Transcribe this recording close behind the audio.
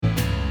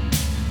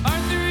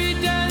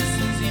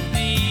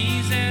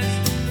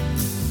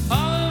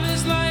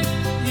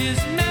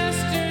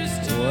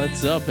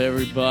What's up,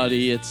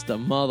 everybody? It's the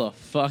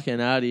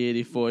motherfucking Arty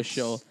 84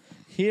 show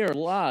here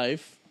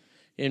live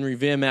in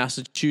Revere,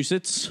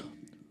 Massachusetts,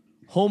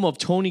 home of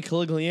Tony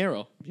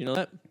Caligliero. You know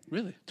that?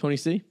 Really? Tony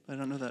C? I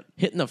don't know that.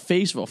 Hitting the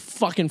face with a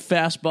fucking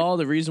fastball.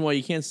 The reason why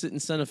you can't sit in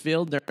center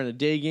field during a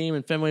day game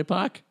in Fenway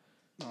Park?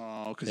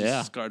 Oh, because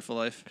he's scarred for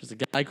life. Because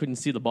the guy couldn't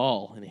see the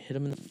ball, and it hit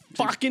him in the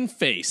fucking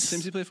face.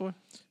 Teams he play for?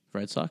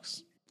 Red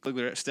Sox.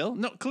 Caligliero still?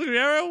 No,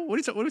 Caligliero?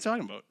 What are we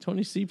talking about?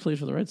 Tony C played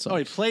for the Red Sox. Oh,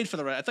 he played for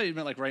the Red. I thought you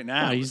meant like right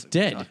now. No, he's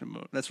dead.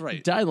 That's right.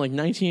 He died in like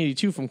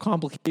 1982 from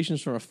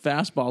complications from a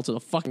fastball to the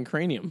fucking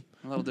cranium.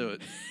 Well, that'll do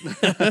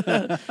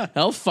it.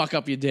 That'll fuck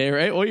up your day,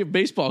 right? Or your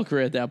baseball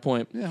career at that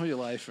point. Yeah, or your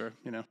life, or,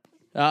 you know.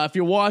 If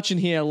you're watching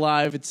here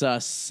live, it's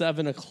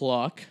 7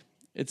 o'clock.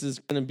 It's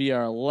going to be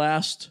our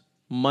last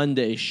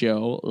Monday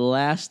show.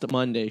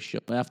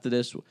 After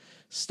this,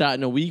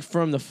 starting a week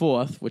from the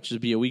 4th, which will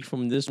be a week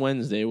from this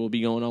Wednesday. We'll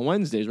be going on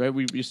Wednesdays, right?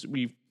 We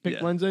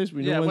picked Wednesdays?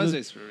 We know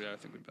Wednesdays. I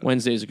think we better.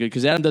 Wednesdays are good,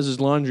 because Adam does his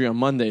laundry on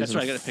Mondays. That's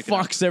right, I got to pick it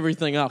up. Fucks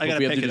everything up if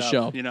we have to do the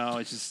show. You know,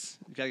 it's just,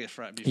 you got to get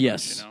fresh.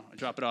 Yes. You know, I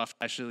drop it off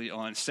actually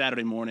on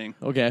Saturday morning.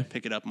 Okay.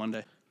 Pick it up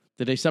Monday.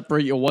 Did they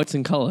separate your whites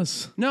and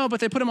colors? No, but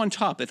they put them on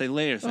top. That they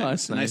layer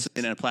things. That's nice.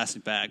 In a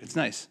plastic bag. It's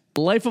nice.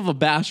 The life of a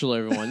bachelor,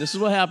 everyone. This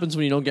is what happens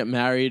when you don't get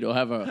married or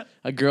have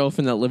a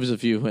girlfriend that lives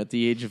with you at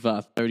the age of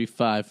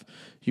 35.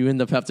 You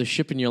end up having to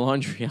shipping your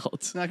laundry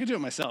out. No, I could do it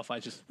myself.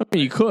 I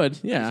mean, you could.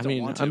 Yeah, I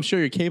mean, I'm sure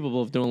you're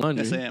capable of doing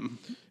laundry. Yes, I am.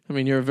 I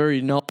mean, you're a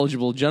very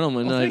knowledgeable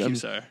gentleman. Well, thank you,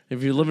 sir.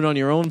 If you're living on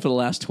your own for the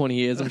last 20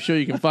 years, I'm sure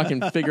you can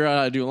fucking figure out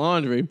how to do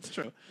laundry. It's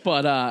true.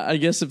 But I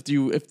guess if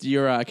you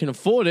can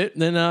afford it,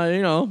 then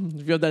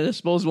if you have that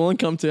disposable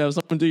income to have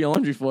someone do your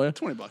laundry for you,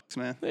 $20,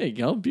 man. There you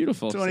go,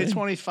 beautiful.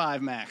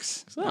 25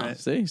 max. So, right.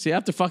 See, I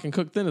have to fucking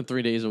cook dinner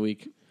 3 days a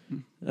week.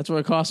 That's what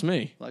it costs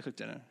me. Well, I cook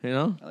dinner. You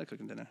know, I like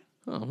cooking dinner.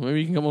 Oh, maybe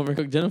you can come over and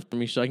cook dinner for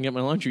me so I can get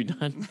my laundry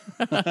done.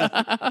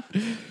 I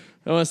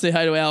want to say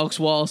hi to Alex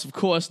Wallace, of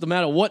course. No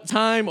matter what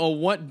time or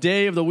what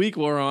day of the week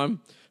we're on,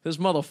 this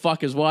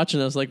motherfucker's watching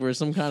us like we're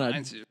some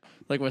kind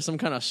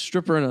of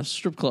stripper in a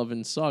strip club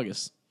in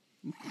Saugus.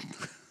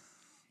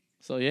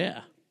 So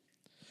yeah,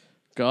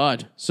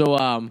 God.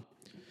 So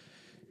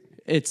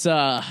it's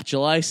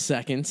July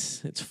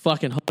 2nd. It's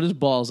fucking hot as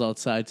balls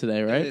outside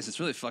today, right? It is. It's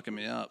really fucking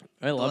me up.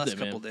 I loved it, man.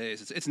 The last couple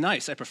days. It's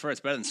nice. I prefer it.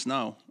 It's better than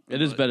snow.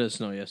 It is better than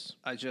snow, yes.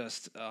 I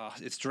just,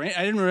 it's drain.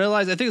 I didn't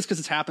realize. I think it's because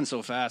it's happened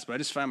so fast, but I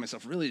just found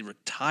myself really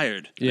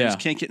tired. Yeah. I just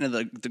can't get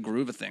into the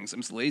groove of things. I'm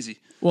just lazy.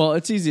 Well,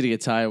 it's easy to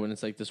get tired when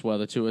it's like this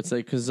weather, too. It's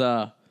like, because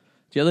the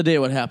other day,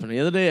 what happened?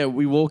 The other day,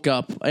 we woke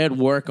up. I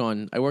worked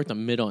a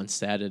mid on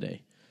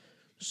Saturday.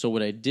 So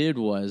what I did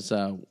was,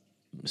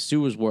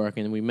 Stu was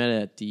working, and we met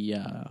at the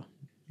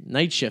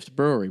night shift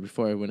brewery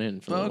before I went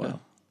in for a little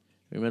while.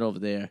 We met over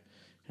there.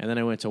 And then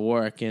I went to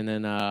work, and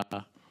then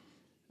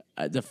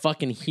the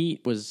fucking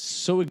heat was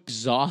so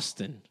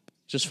exhausting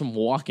just from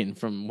walking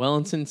from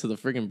Wellington to the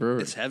friggin'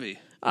 brewery. It's heavy.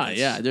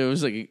 Yeah,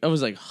 dude, I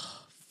was like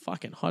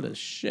fucking hot as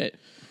shit.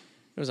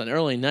 It was an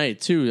early night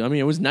too. I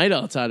mean, it was night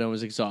outside and it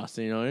was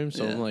exhausting, you know what I mean?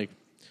 So I'm like,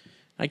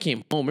 I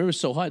came home. It was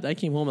so hot. I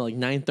came home at like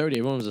 9:30.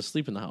 Everyone was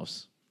asleep in the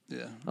house.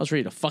 Yeah. I was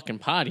ready to fucking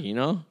party, you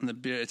know? And the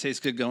beer, it tastes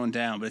good going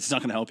down, but it's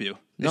not going to help you.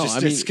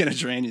 It's going to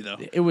drain you, though.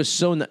 It was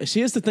so nice.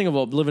 See, here's the thing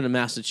about living in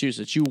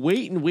Massachusetts. You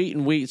wait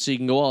so you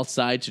can go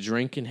outside to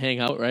drink and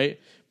hang out, right?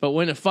 But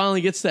when it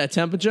finally gets to that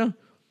temperature,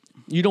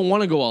 you don't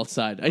want to go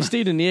outside. I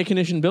stayed in the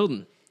air-conditioned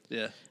building.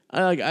 Yeah.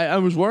 I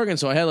was working,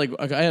 so I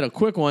had a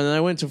quick one, and I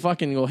went to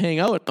fucking go hang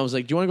out. And I was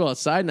like, do you want to go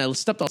outside? And I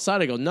stepped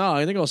outside. I go, no,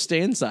 I think I'll stay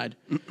inside.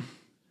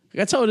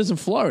 That's how it is in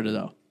Florida,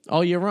 though.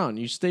 All year round,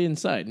 you stay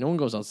inside. No one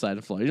goes outside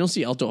in Florida. You don't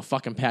see outdoor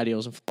fucking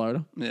patios in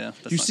Florida. Yeah,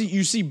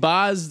 you see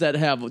bars that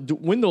have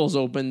windows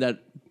open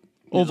that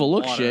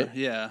overlook shit.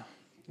 Yeah,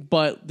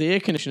 but the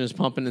air conditioner is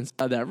pumping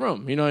inside that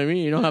room. You know what I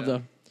mean? You don't have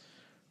the.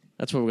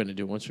 That's what we're gonna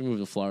do once we move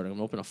to Florida. I'm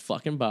gonna open a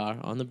fucking bar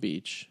on the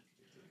beach,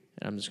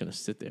 and I'm just gonna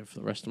sit there for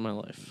the rest of my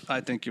life. I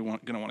think you're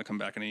gonna want to come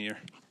back in a year.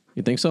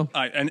 You think so?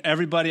 And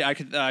everybody,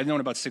 I've known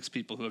about 6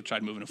 people who have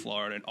tried moving to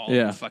Florida, and all of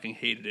them fucking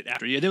hated it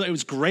after a year. It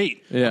was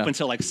great up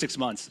until like 6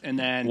 months, and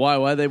then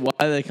why did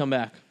they come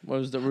back? What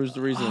was the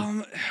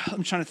reason?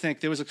 I'm trying to think.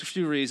 There was a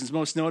few reasons.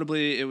 Most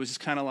notably, it was just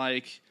kind of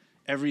like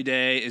every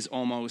day is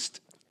almost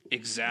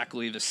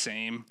exactly the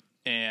same,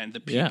 and the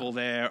people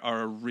there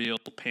are a real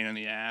pain in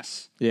the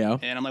ass. Yeah.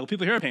 And I'm like, well,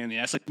 people here are a pain in the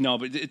ass. Like, no,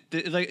 but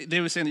like they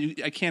were saying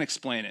that I can't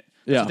explain it.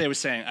 That's what they were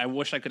saying. I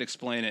wish I could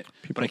explain it,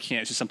 but I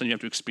can't. It's just something you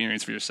have to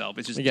experience for yourself.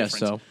 It's just different. I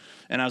guess so.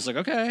 And I was like,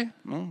 okay,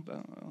 well,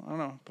 I don't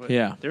know. But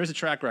there is a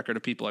track record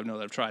of people I know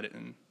that have tried it.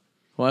 And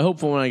well, I hope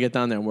for when I get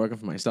down there, I'm working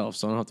for myself,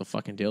 so I don't have to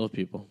fucking deal with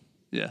people.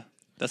 Yeah,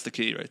 that's the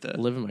key right there.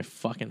 Live in my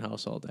fucking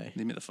house all day.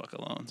 Leave me the fuck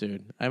alone.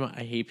 Dude,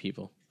 I hate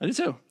people. I do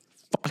too.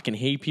 Fucking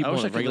hate people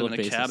on a regular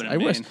basis. I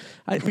wish.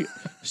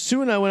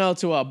 Sue and I went out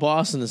to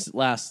Boston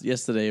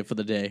yesterday for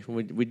the day.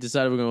 We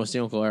decided we were going to see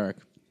Uncle Eric.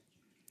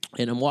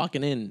 And I'm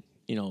walking in,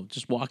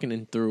 just walking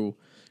in through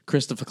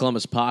Christopher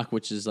Columbus Park,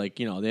 which is like,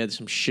 they had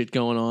some shit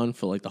going on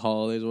for like the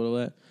holidays or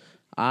whatever.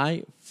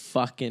 I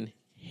fucking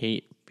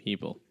hate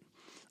people.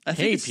 I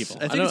think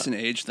it's an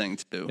age thing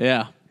too.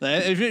 Yeah.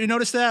 Have you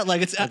noticed that?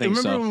 Like, I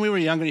remember so. when we were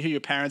younger, you hear your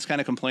parents kind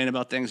of complain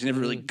about things. You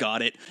never really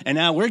got it. And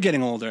now we're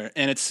getting older,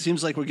 and it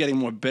seems like we're getting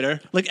more bitter.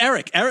 Like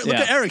Eric, look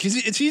at Eric.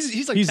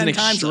 He's like 10 an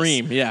times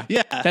extreme. us. Yeah.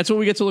 Yeah. That's what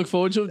we get to look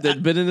forward to. The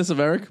bitterness of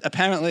Eric.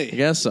 Apparently, I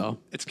guess so.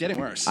 It's getting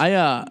worse.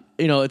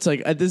 It's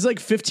like there's like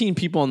 15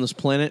 people on this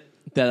planet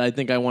that I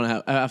think I want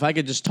to have. If I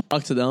could just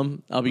talk to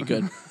them, I'll be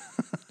good.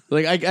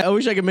 Like I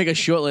wish I could make a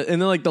short list,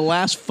 and then like the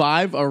last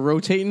 5 are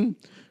rotating.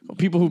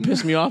 People who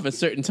piss me off at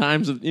certain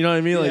times, you know what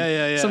I mean? Like,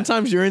 yeah.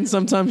 Sometimes you're in,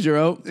 sometimes you're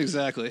out.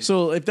 Exactly.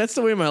 So if that's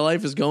the way my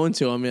life is going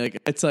to, I mean,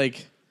 like, it's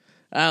like,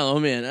 I don't know,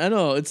 man. I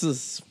know it's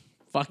just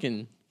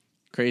fucking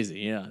crazy.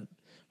 Yeah,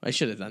 I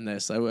should have done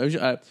this.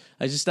 I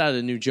just started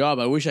a new job.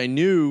 I wish I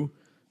knew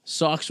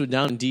Sox were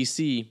down in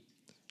D.C.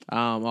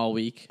 All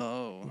week.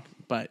 Oh,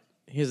 but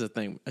here's the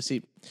thing. I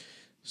see.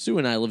 Sue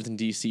and I lived in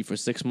D.C. for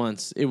 6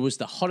 months. It was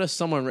the hottest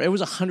summer. It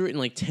was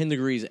 110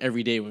 degrees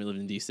every day when we lived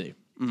in D.C.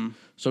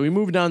 So we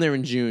moved down there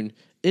in June.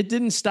 It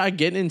didn't start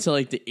getting into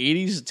like the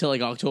 80s until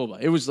like October.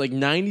 It was like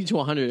 90 to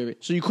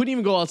 100. So you couldn't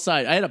even go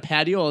outside. I had a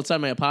patio outside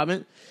my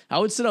apartment. I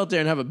would sit out there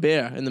and have a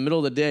beer in the middle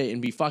of the day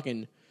and be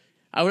fucking...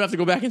 I would have to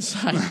go back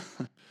inside.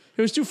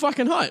 It was too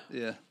fucking hot.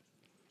 Yeah.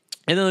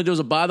 And then like, there was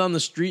a bar down the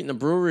street and a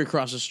brewery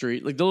across the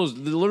street. Like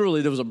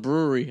literally there was a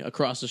brewery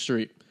across the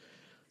street.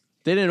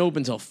 They didn't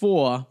open till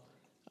 4.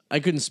 I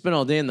couldn't spend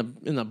all day in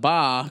the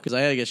bar because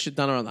I had to get shit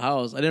done around the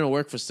house. I didn't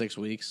work for 6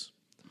 weeks.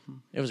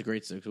 It was a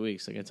great 6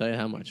 weeks. I can tell you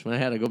how much. When I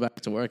had to go back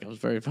to work, I was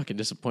very fucking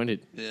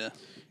disappointed. Yeah.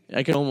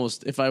 I could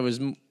almost, if I was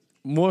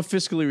more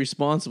fiscally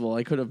responsible,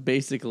 I could have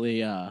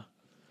basically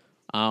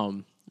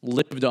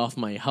lived off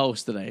my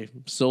house that I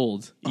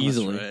sold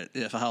easily. That's right.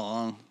 Yeah, for how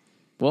long?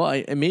 Well,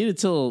 I made it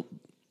till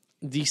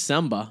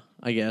December,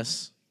 I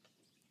guess.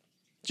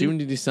 June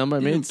to December.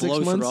 I made it 6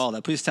 months. Through all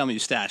that. Please tell me you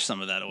stashed some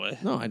of that away.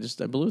 No, I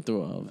blew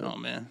through all of it. Oh,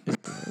 man.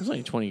 It was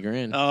like 20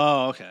 grand.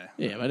 Oh, okay.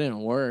 Yeah, but I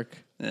didn't work.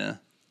 Yeah.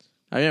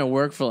 I didn't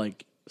work for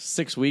like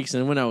 6 weeks,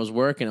 and when I was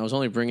working, I was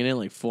only bringing in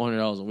like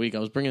 $400 a week. I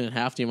was bringing in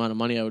half the amount of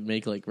money I would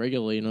make like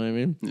regularly. You know what I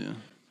mean? Yeah.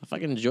 I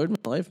fucking enjoyed my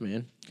life,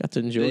 man. Got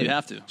to enjoy it. You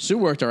have to. Sue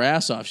worked her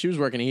ass off. She was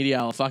working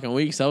 80-hour fucking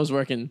weeks. I was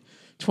working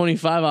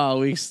 25-hour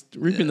weeks,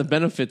 reaping the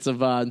benefits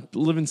of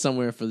living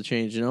somewhere for the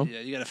change. You know?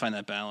 Yeah, you got to find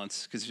that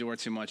balance because if you work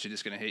too much, you're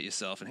just gonna hate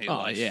yourself and hate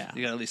life. Yeah.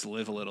 You got to at least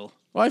live a little.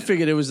 Well, I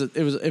figured I was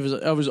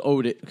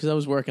owed it because I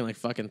was working like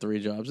fucking 3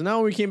 jobs, and now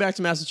when we came back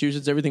to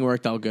Massachusetts, everything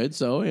worked out good.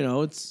 So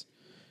it's.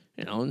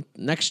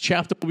 Next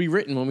chapter will be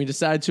written when we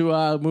decide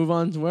to move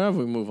on to wherever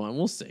we move on.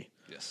 We'll see.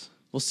 Yes.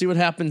 We'll see what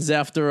happens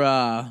after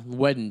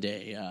wedding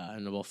day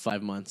in about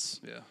 5 months.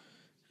 Yeah.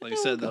 Like I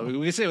said, though, we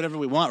can say whatever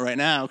we want right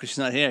now because she's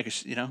not here.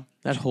 Because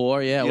that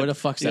whore, yeah. Where the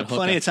fuck's that hooker?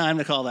 Plenty of time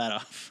to call that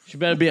off. She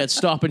better be at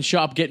Stop and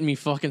Shop getting me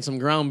fucking some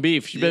ground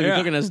beef. She better be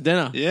cooking us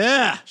dinner.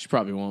 Yeah. She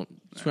probably won't.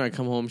 She's gonna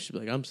come home. She'll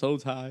be like, "I'm so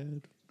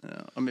tired."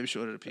 Yeah. Or maybe she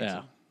ordered a pizza.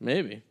 Yeah.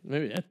 Maybe.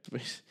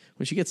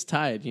 When she gets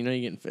tired, you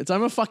getting.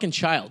 I'm a fucking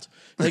child.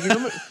 Like, do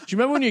you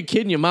remember when you were a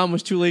kid and your mom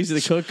was too lazy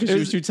to cook because she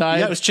was too tired?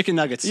 Yeah, it was chicken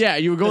nuggets. Yeah,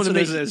 you were going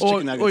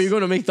to or you're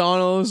going to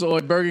McDonald's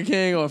or Burger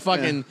King or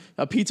fucking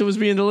a pizza was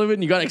being delivered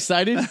and you got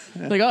excited.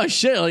 Like, oh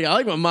shit! Like, I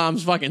like when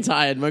mom's fucking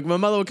tired. Like, my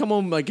mother would come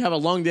home like have a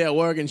long day at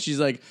work and she's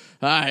like,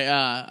 "All right,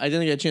 I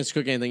didn't get a chance to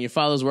cook anything. Your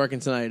father's working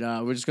tonight.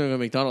 We're just going to go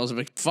to McDonald's." I'm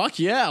like, "Fuck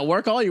yeah,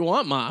 work all you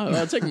want, ma.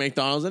 I'll take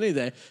McDonald's any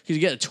day because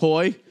you get a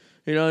toy."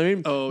 You know what I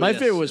mean? Oh, my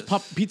favorite was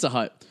Pizza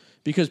Hut.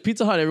 Because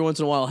Pizza Hut every once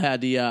in a while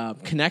had the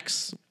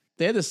Connects.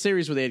 They had this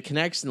series where they had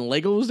Connects and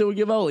Legos they would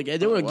give out. Like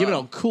they were giving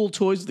out cool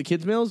toys to the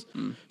kids' meals.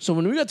 So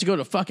when we got to go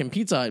to fucking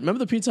Pizza Hut, remember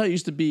the Pizza Hut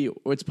used to be,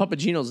 or it's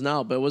Papagino's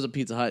now, but it was a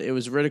Pizza Hut. It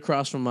was right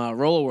across from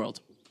Roller World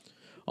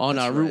on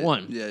Route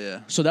 1. Yeah.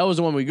 So that was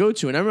the one we go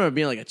to, and I remember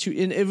being like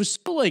and it was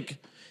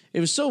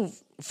so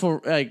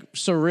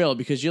surreal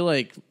because you're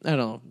like, I don't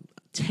know,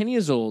 10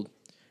 years old.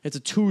 It's a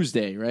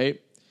Tuesday,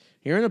 right?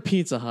 You're in a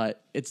Pizza Hut.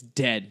 It's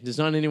dead. There's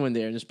not anyone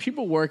there. There's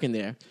people working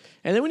there.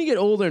 And then when you get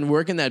older and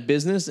work in that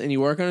business and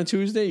you work on a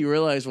Tuesday, you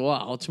realize,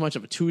 wow, too much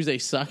of a Tuesday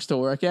sucks to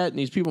work at. And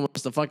these people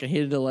must have fucking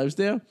hated their lives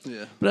there.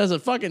 Yeah. But as a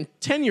fucking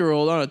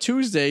 10-year-old on a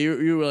Tuesday,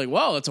 you were like,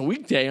 wow, it's a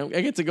weekday. I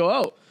get to go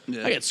out.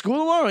 Yeah. I get school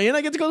tomorrow and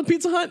I get to go to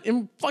Pizza Hut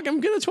and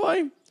fucking get a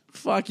toy.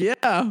 Fuck yeah.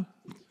 Yeah,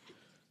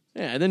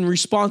 and then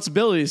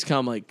responsibilities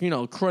come like,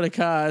 credit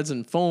cards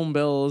and phone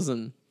bills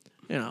and,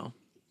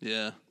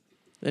 Yeah.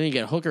 Then you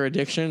get hooker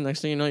addiction. Next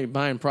thing you know, you're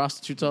buying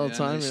prostitutes all the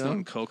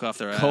time. Coke off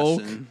their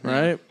Coke, ass.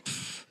 right?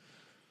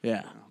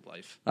 Yeah.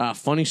 Life.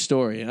 Funny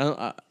story.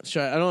 I don't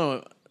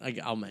know.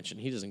 I'll mention.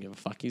 He doesn't give a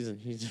fuck.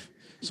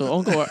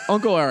 So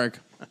Uncle Eric.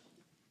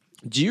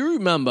 Do you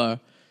remember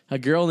a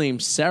girl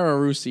named Sarah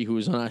Rusi who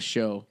was on our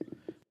show?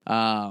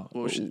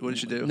 What did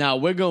she do? Now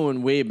we're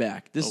going way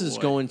back. This is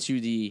going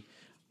to the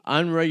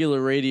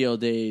unregular radio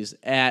days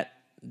at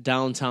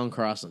Downtown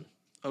Crossing.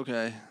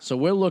 Okay. So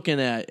we're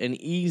looking at an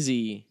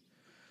easy.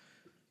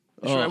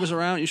 You sure I was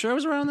around? You sure I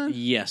was around then?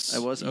 Yes, I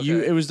was.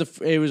 Okay.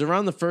 It was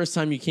around the first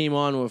time you came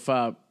on with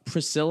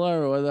Priscilla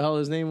or what the hell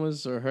his name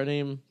was or her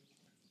name.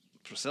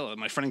 Priscilla,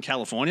 my friend in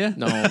California.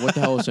 No, what the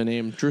hell was her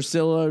name?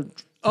 Drusilla.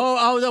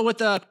 No, with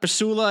the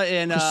Priscilla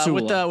and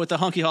with the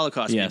hunky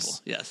Holocaust people.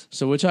 Yes.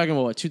 So we're talking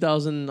about what,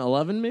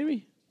 2011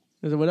 maybe?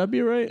 Would that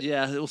be right?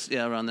 Yeah,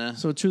 around there.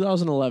 So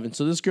 2011.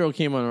 So this girl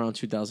came on around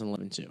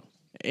 2011 too,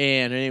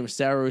 and her name was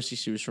Sarah Rossi.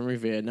 She was from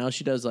Revere. Now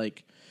she does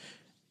like,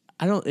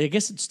 I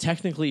guess it's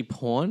technically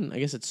porn. I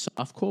guess it's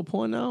softcore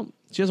porn now.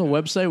 She has a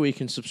website where you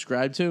can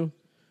subscribe to,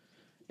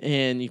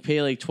 and you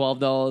pay like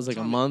 $12 like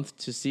a month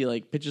to see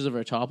like pictures of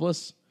her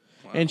topless.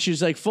 Wow. And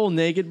she's like full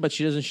naked, but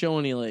she doesn't show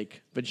any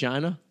like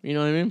vagina. You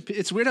know what I mean?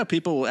 It's weird how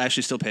people will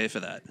actually still pay for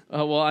that.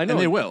 Well, I know. And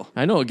they will.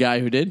 I know a guy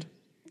who did.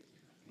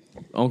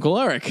 Uncle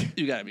Eric.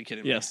 You gotta be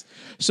kidding me. Yes.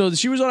 So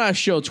she was on our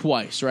show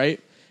twice, right?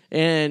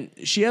 And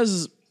she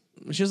has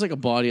like a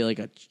body like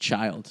a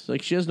child.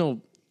 Like she has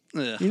no.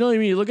 Yeah. You know what I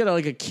mean? You look at her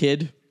like a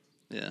kid.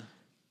 Yeah.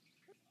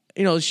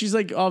 You know, she's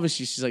like,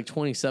 obviously she's like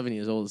 27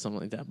 years old or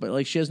something like that. But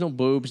like she has no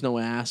boobs, no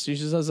ass. She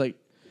just has like,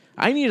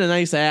 I need a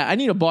nice ass. I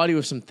need a body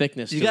with some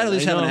thickness. You got to at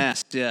least have an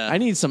ass. Yeah. I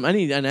need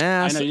an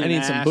ass. I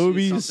need some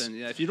boobies.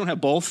 Yeah. If you don't have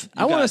both,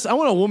 I want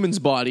a woman's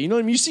body. You know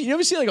what I mean? You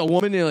ever see like a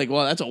woman and you're like,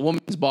 well, that's a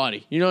woman's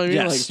body. You know what I mean?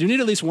 Yes. Like, you need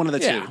at least one of the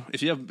two.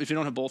 If you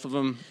don't have both of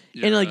them.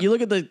 And like you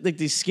look at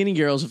these skinny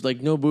girls with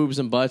like no boobs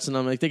and butts, and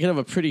I'm like, they can have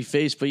a pretty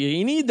face, but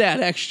you need that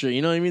extra.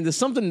 You know what I mean?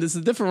 There's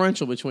a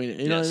differential between it.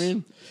 You know what I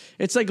mean?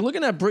 It's like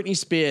looking at Britney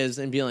Spears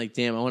and being like,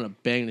 damn, I want to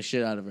bang the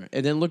shit out of her,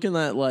 and then looking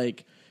at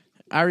like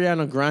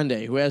Ariana Grande,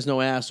 who has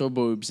no ass or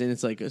boobs, and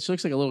it's like she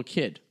looks like a little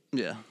kid.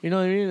 Yeah. You know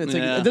what I mean? It's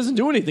like it doesn't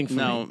do anything for me.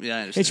 No, yeah, I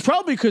understand. It's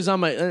probably because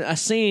I'm a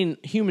sane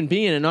human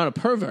being and not a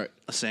pervert.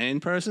 A sane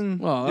person?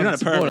 Well, you're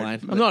not a pervert.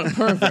 I'm not a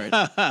pervert.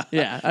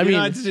 Yeah, I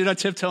mean, you're not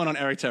tiptoeing on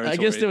Eric territory. I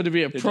guess there would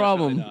be a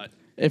problem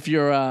if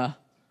you're.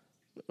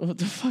 What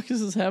the fuck is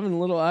this? Having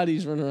little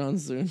Artys run around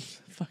soon?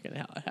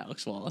 Fucking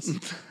Alex Wallace,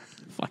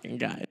 fucking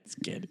guy, this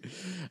kid.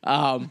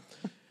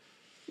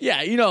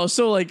 Yeah, you know,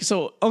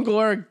 so Uncle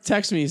Eric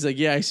texted me. He's like,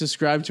 yeah, I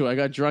subscribed to it. I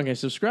got drunk. I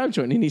subscribed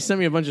to it. And he sent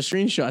me a bunch of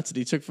screenshots that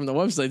he took from the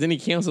website. Then he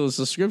canceled the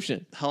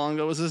subscription. How long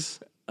ago was this?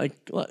 Like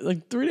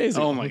 3 days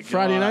ago. Oh, my God.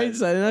 Friday night,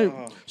 Saturday night.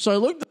 Oh. So I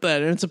looked at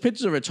that, and it's a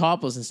picture of her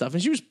topless and stuff.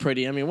 And she was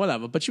pretty. I mean,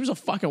 whatever. But she was a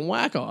fucking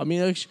wacko. I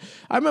mean,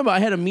 I remember I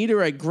had to meet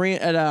her at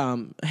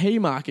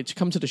Haymarket to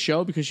come to the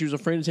show because she was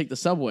afraid to take the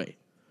subway.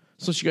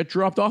 So she got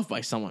dropped off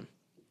by someone.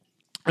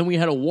 And we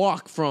had to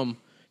walk from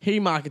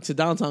Haymarket to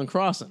downtown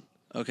Crossing.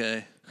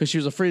 Okay. Because she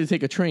was afraid to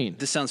take a train.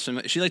 This sounds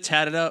familiar. She like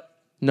tatted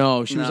up?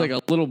 No, she was like a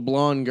little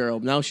blonde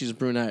girl. Now she's a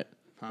brunette.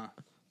 Huh.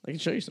 I can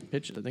show you some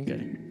pictures. I think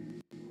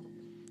I'm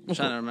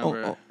trying to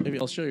remember. Maybe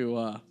I'll show you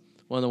one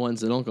of the ones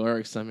that Uncle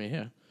Eric sent me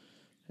here.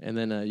 And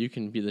then you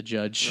can be the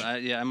judge.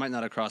 I might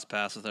not have crossed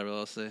paths with her, but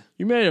let's see.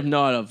 You may have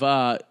not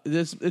have.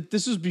 This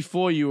was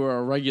before you were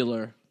a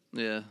regular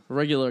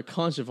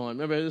concert phone.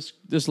 Remember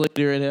this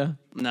lady right here?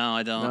 No,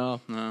 I don't.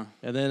 No.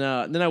 And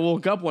then I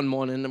woke up one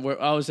morning and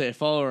I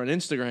follow her on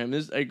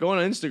Instagram. I go on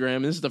Instagram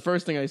and this is the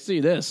first thing I see.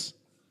 This,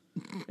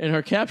 and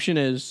her caption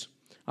is,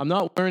 "I'm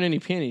not wearing any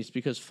panties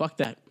because fuck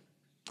that."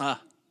 I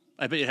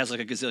bet it has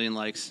like a gazillion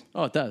likes.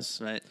 Oh, it does.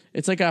 Right.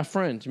 It's like our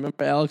friend. Do you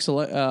remember Alexa?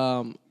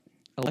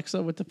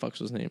 What the fuck's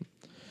his name?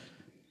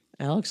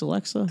 Alexa?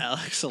 Alexa.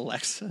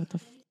 What the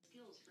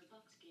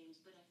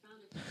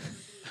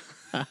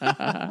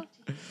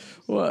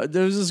well,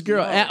 there was this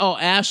girl.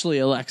 Ashley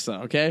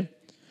Alexa. Okay.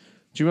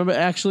 Do you remember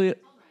Ashley?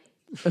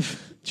 Do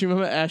you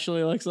remember Ashley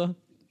Alexa?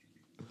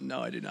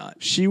 No, I do not.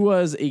 She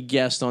was a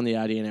guest on the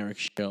Arty and Eric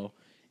show,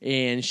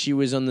 and she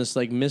was on this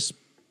like Miss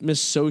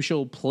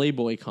Social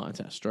Playboy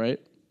contest, right?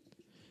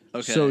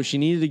 Okay. So she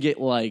needed to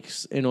get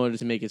likes in order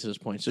to make it to this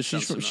point. So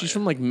she's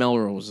from like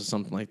Melrose or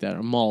something like that,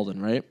 or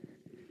Malden, right?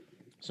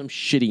 Some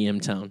shitty M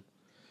town.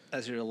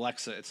 As your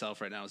Alexa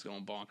itself right now is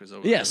going bonkers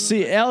over. Yeah,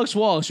 see, Alex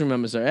Wallace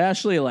remembers her.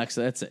 Ashley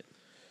Alexa, that's it.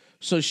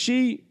 So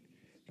she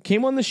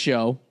came on the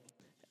show,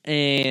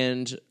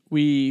 and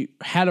we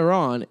had her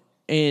on,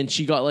 and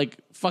she got like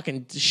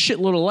fucking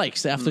shitload of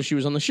likes after she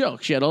was on the show.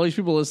 She had all these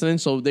people listening,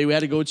 so they had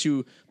to go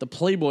to the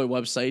Playboy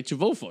website to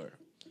vote for her.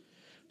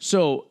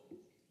 So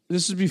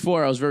this is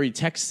before I was very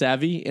tech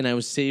savvy, and I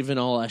was saving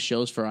all our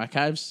shows for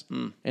archives,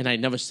 and I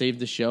never saved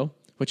the show,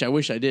 which I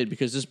wish I did,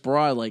 because this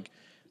broad, like,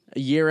 a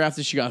year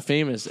after she got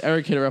famous,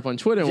 Eric hit her up on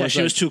Twitter. And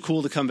she was too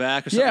cool to come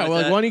back or something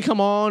like that. Why don't you come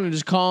on and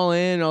just call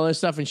in and all that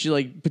stuff? And she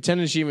like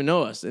pretended she even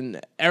know us. And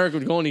Eric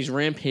would go on these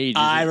rampages.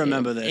 I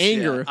remember this.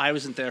 Anger. Yeah. I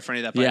wasn't there for any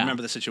of that, but I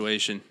remember the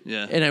situation.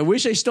 Yeah. And I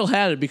wish I still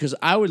had it, because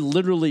I would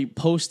literally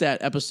post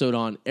that episode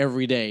on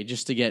every day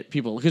just to get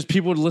people, because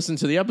people would listen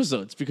to the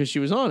episodes because she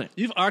was on it.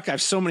 You've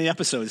archived so many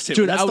episodes too.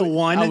 Dude, that's the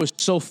one. I was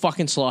so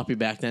fucking sloppy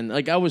back then.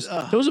 Like those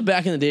were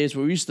back in the days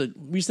where we used to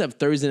have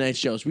Thursday night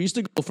shows. We used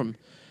to go from,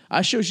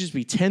 our shows used to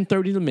be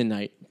 10:30 to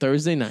midnight,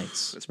 Thursday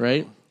nights,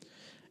 right?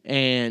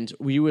 And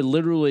we would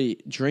literally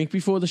drink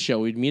before the show.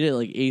 We'd meet at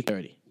like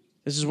 8:30.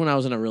 This is when I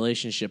was in a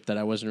relationship that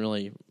I wasn't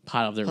really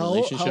part of the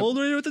relationship. How old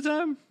were you at the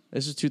time?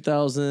 This is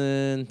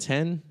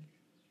 2010.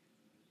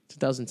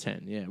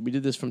 2010, yeah. We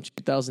did this from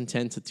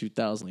 2010 to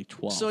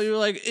 2012. So you were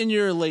like in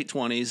your late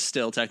 20s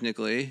still,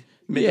 technically.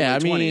 I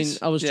mean,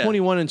 I was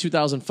 21 in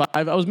 2005.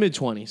 I was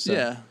mid-20s. So.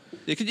 Yeah.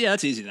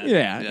 That's easy then.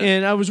 Yeah,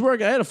 and I was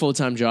working. I had a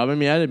full-time job. I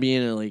mean, I had to be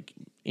in at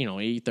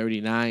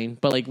 8:39.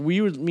 But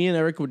me and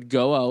Eric would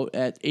go out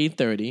at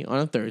 8:30 on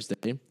a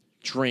Thursday,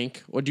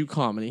 drink or do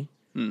comedy,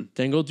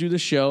 then go do the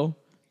show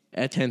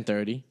at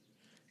 10:30.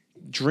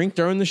 Drink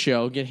during the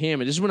show, get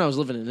hammered. This is when I was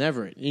living in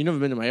Everett. You've never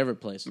been to my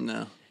Everett place.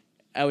 No.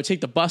 I would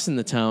take the bus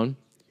into town.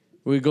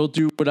 We'd go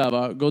do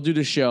whatever, go do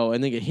the show,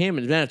 and then get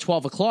hammered. And then at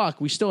 12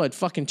 o'clock, we still had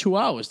fucking 2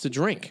 hours to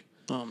drink.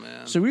 Oh,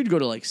 man. So we'd go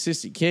to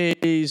Sissy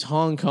K's,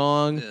 Hong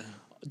Kong. Yeah.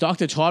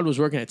 Dr. Todd was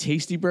working at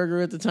Tasty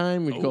Burger at the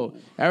time. We'd go.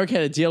 Eric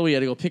had a deal. We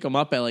had to go pick him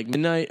up at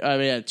midnight.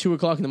 At 2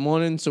 o'clock in the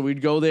morning. So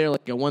we'd go there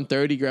at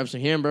 1:30, grab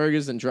some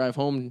hamburgers, and drive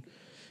home.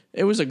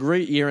 It was a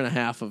great year and a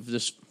half of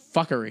just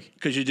fuckery.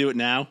 Could you do it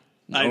now?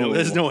 No. I know.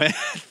 There's no way.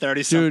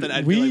 30-something.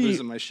 I'd be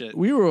losing my shit.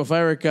 We were with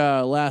Eric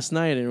last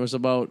night, and it was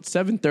about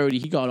 7:30.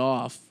 He got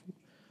off.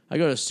 I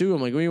go to Sue. I'm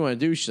like, what do you want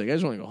to do? She's like, I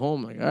just want to go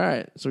home. I'm like, all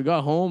right. So we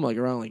got home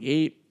around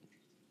 8.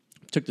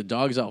 Took the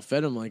dogs out,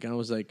 fed them. I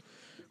was like,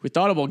 we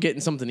thought about getting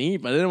something to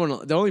eat, but I didn't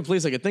want to. The only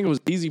place I could think of was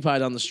Easy Pie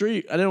down the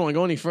street. I didn't want to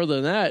go any further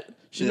than that.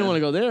 She didn't want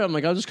to go there. I'm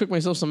like, I'll just cook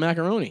myself some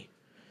macaroni.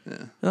 Yeah.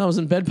 And I was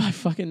in bed by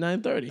fucking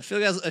 9:30.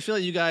 I feel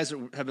like you guys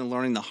have been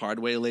learning the hard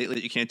way lately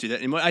that you can't do that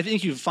anymore. I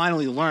think you've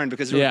finally learned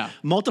because there were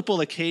multiple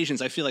occasions.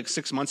 I feel like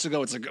 6 months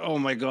ago, it's like, oh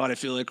my God, I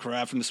feel like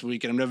crap from this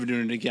weekend. I'm never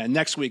doing it again.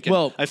 Next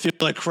weekend, I feel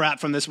like crap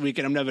from this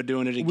weekend. I'm never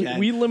doing it again.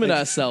 We limit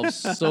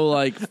ourselves.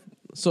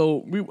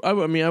 So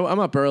I'm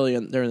up early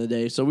during the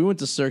day. So we went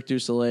to Cirque du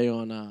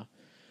Soleil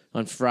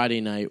on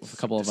Friday night with a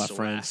couple of our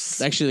friends.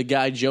 Actually, the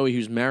guy Joey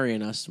who's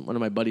marrying us, one of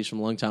my buddies from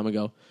a long time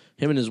ago,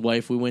 him and his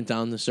wife, we went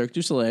down to Cirque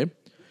du Soleil.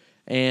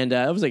 And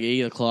it was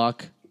 8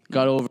 o'clock.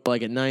 Got over at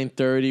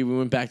 9:30. We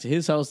went back to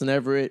his house in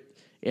Everett.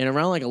 And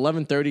around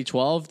 11:30,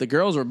 12, the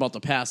girls were about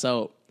to pass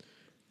out.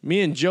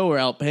 Me and Joe were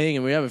out paying,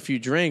 and we have a few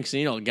drinks.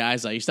 And,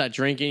 guys, you start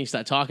drinking, you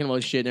start talking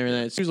about shit and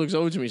everything. Suze looks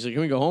over to me. She's like,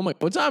 can we go home? I'm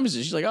like, what time is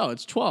it? She's like, oh,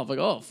 it's 12. I'm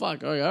like, oh,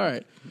 fuck. All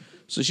right.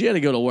 So she had to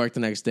go to work the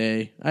next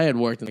day. I had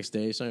work the next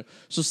day. So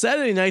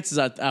Saturday nights is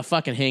our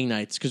fucking hang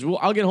nights. Because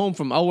I'll get home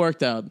I'll work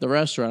the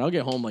restaurant. I'll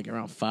get home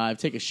around 5,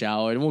 take a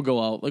shower, and we'll go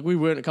out. Like we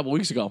went a couple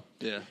weeks ago.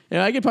 Yeah. And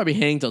I could probably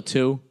hang till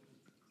 2.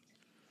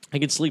 I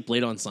could sleep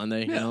late on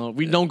Sunday. Yeah.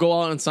 We don't go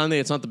out on Sunday.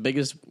 It's not the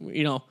biggest,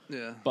 Yeah.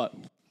 But,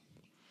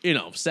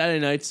 Saturday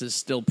nights is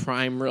still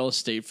prime real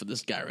estate for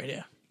this guy right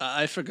here.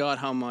 I forgot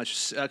how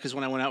much, because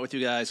when I went out with you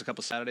guys a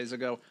couple Saturdays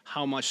ago,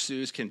 how much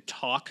Suze can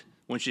talk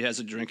when she has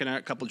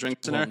a couple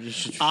drinks in her.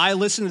 I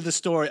listened to the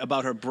story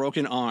about her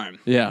broken arm.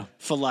 Yeah.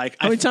 For how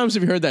many times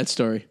have you heard that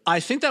story? I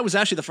think that was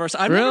actually the first.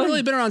 I've never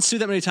really been around Sue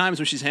that many times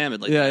when she's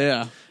hammered like that.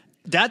 Yeah.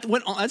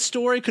 That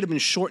story could have been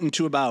shortened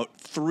to about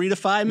 3 to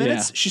 5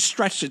 minutes. Yeah. She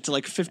stretched it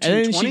to 15,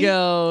 and then 20. She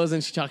goes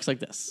and she talks like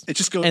this. It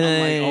just goes, I'm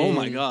like, oh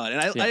my God.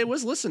 And I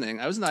was listening.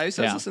 I was nice.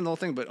 I was listening to the whole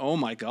thing, but oh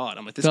my God.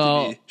 I'm like, this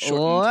could be shortened.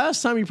 The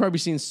last time you probably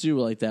seen Sue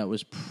like that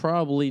was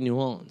probably New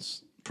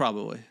Orleans.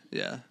 Probably,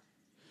 yeah.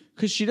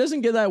 Because she doesn't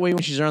get that way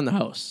when she's around the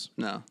house.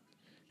 No.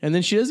 And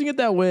then she doesn't get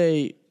that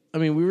way. I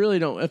mean, we really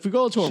don't. If we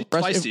go to a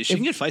restaurant. She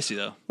can get feisty,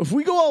 though. If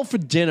we go out for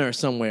dinner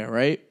somewhere,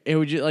 right?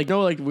 And we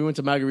just, we went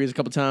to Margarita's a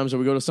couple times, or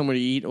we go to somewhere to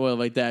eat, or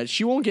like that,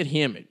 she won't get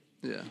hammered.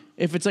 Yeah.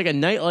 If it's a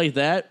night like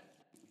that,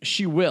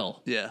 she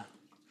will. Yeah.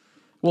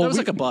 Well, that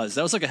was a buzz.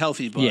 That was a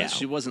healthy buzz. Yeah.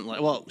 She wasn't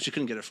she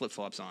couldn't get her flip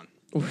flops on.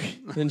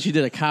 Then she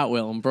did a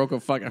cartwheel and broke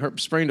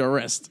sprained her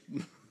wrist.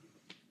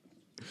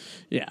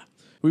 Yeah.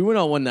 We went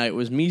out one night. It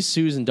was me,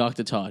 Suze, and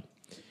Dr. Todd.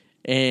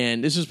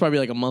 And this was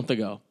probably a month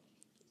ago.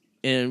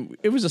 And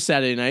it was a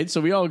Saturday night,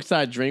 so we all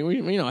started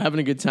drinking, having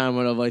a good time,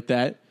 whatever like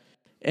that.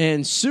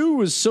 And Sue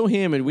was so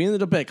hammered, we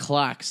ended up at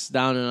Clark's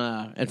down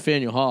at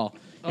Faneuil Hall.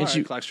 And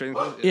Clark's Trading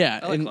Club? Yeah.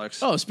 I like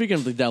Clark's. Oh, speaking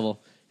of the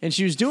devil. And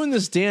she was doing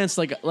this dance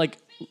like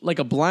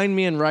a blind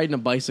man riding a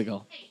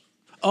bicycle.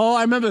 Oh,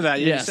 I remember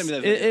that. Yes. You sent me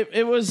that video.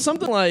 It was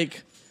something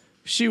like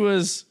she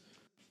was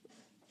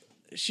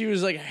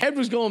her head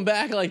was going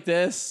back like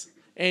this,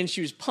 and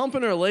she was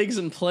pumping her legs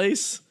in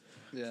place.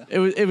 Yeah.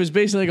 It was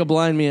basically like a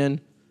blind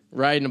man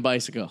riding a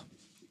bicycle.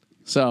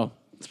 So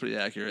it's pretty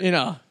accurate.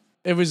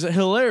 It was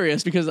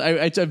hilarious because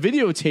I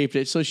videotaped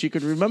it so she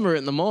could remember it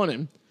in the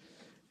morning,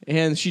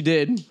 and she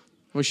did.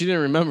 Well, she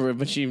didn't remember it,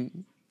 but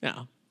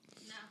no.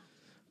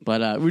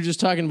 But we were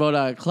just talking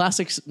about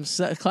classic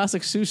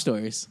Sue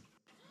stories.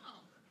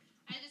 Oh,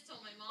 I just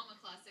told my mom a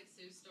classic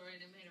Sue story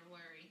and it made her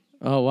worry.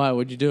 Oh, why?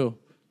 What'd you do?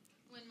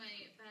 When my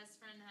best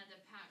friend had to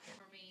pack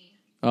for me.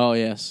 Oh,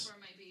 yes. For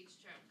my beach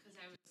trip because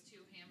I was too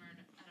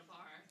hammered at a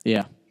bar.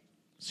 Yeah.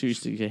 She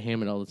used to get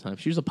hammered all the time.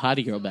 She was a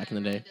potty girl back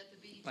in the day.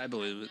 I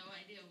believe it. No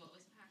idea what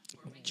was packed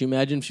for me. Do you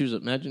imagine if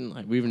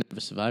we would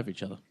never survive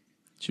each other?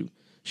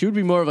 She would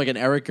be more of an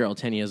Eric girl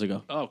 10 years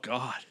ago. Oh,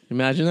 God.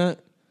 Imagine that.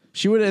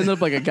 She would end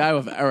up like a guy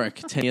with Eric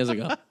 10 years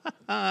ago.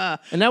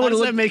 And how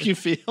does that make you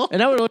feel?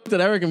 And I would have looked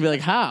at Eric and be like,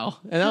 how?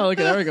 And I would look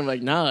at Eric and be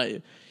like, nah.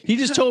 He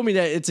just told me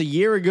that it's a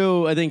year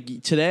ago, I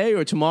think today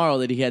or tomorrow,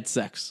 that he had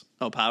sex.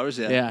 Oh, Powers,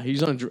 yeah. Yeah,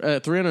 he's on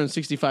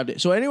 365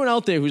 days. So anyone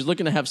out there who's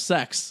looking to have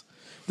sex,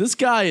 this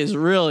guy is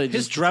really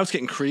His drought's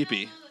getting creepy. I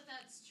don't know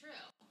that that's true.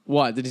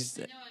 What? Did he? I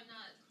know I'm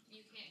not. You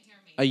can't hear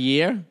me. A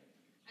year?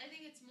 I think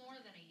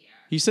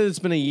He said it's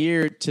been a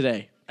year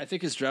today. I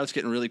think his drought's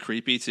getting really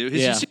creepy too.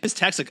 His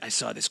text like, I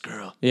saw this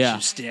girl. Yeah. She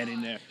was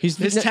standing there. His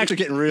texts are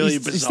getting really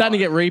bizarre. He's starting to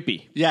get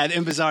rapey. Yeah,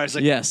 and bizarre. It's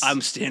like, yes.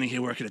 I'm standing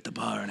here working at the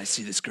bar and I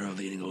see this girl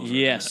leaning over.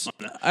 Yes.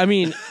 I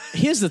mean,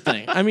 here's the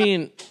thing. I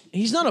mean,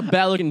 he's not a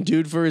bad-looking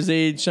dude for his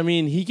age. I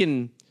mean, he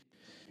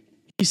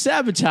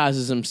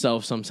sabotages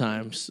himself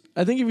sometimes.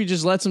 I think if he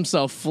just lets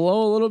himself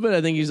flow a little bit, I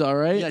think he's all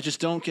right. Yeah,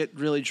 just don't get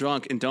really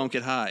drunk and don't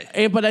get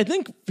high. But I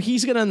think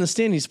he's going to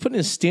understand he's putting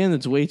his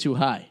standards way too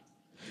high.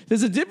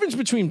 There's a difference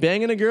between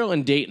banging a girl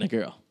and dating a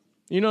girl.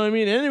 You know what I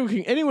mean?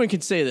 Anyone can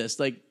say this.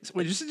 Like,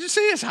 wait, did you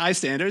say he has high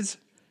standards?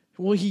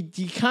 Well, he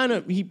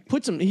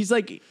puts him. He's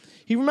like,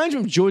 he reminds me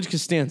of George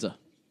Costanza.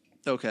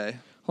 Okay.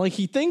 Like,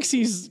 he thinks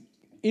he's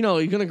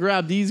gonna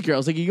grab these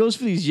girls. Like, he goes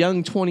for these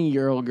young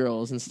 20-year-old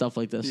girls and stuff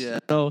like this. Yeah.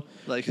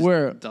 Like his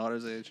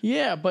daughter's age.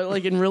 Yeah, but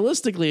like, and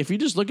realistically, if you're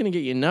just looking to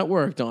get your nut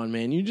worked on,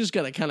 man, you just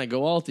gotta kind of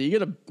go out there. You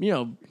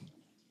gotta,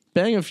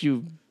 bang a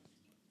few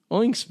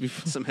oinks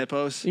before. Some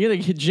hippos. You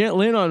gotta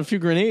land on a few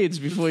grenades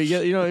before you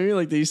get, you know what I mean?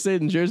 Like they say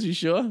in Jersey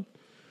Shore.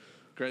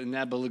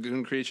 Nab a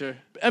lagoon creature.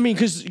 I mean,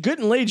 because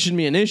getting laid shouldn't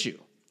be an issue.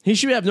 He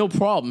should have no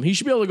problem. He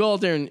should be able to go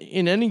out there and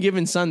in any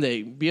given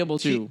Sunday be able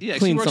to clean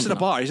he works something at a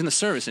bar. up. He's in the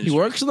service industry. He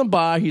works in the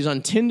bar. He's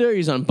on Tinder.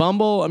 He's on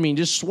Bumble. I mean,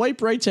 just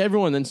swipe right to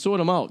everyone, then sort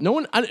them out. No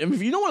one.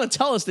 If you don't want to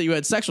tell us that you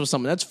had sex with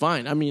someone, that's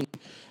fine. I mean,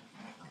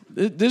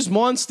 there's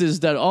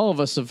monsters that all of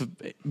us have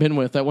been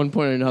with at one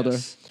point or another.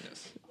 Yes.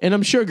 And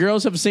I'm sure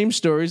girls have the same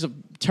stories of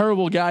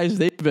terrible guys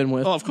they've been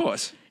with. Oh, of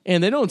course.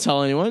 And they don't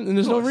tell anyone, and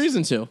there's no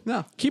reason to.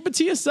 No. Keep it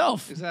to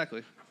yourself.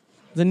 Exactly.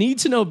 The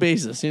need-to-know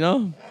basis,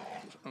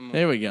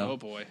 There we go. Oh,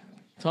 boy.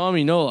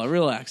 Tommy, Nola,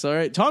 relax, all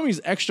right? Tommy's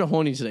extra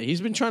horny today.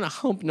 He's been trying to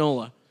hump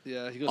Nola he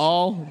goes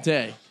all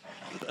day.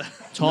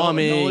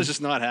 Tommy. Nola's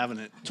just not having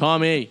it.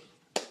 Tommy,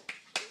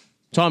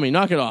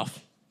 knock it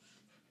off.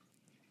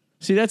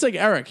 See, that's like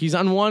Eric. He's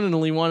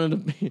unwantedly wanted to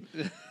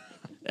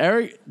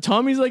be.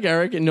 Tommy's like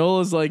Eric, and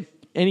Nola's like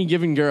any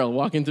given girl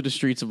walking through the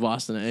streets of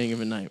Boston at any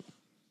given night.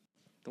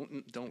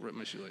 Don't rip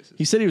my shoelaces.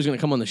 He said he was going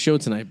to come on the show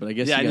tonight, but I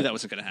guess I knew that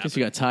wasn't going to happen. I guess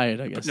he got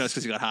tired, I guess. No, it's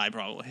because he got high,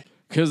 probably.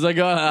 Because I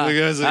got high.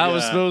 I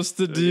was supposed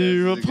to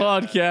do a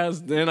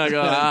podcast, then I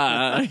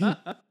got high.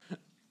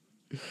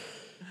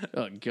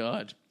 Oh,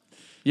 God.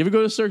 You ever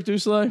go to Cirque du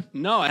Soleil?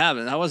 No, I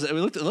haven't. It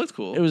looked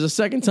cool. It was the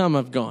second time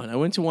I've gone. I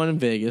went to one in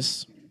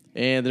Vegas,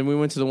 and then we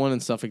went to the one in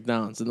Suffolk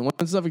Downs. And the one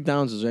in Suffolk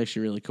Downs was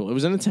actually really cool. It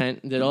was in a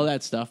tent, did all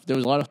that stuff. There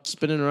was a lot of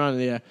spinning around in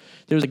the air.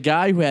 There was a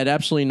guy who had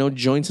absolutely no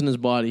joints in his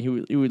body. He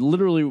would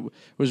literally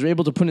was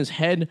able to put his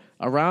head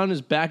around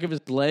his back of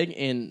his leg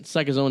and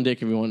suck his own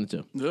dick if he wanted to.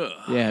 Ugh.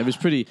 Yeah, it was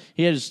pretty.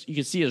 You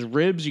could see his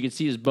ribs, you could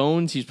see his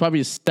bones. He's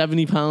probably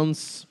 70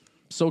 pounds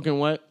soaking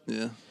wet.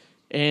 Yeah.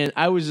 And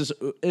it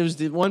was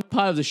the one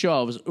part of the show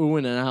I was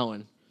oohing and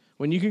ahhing.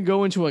 When you can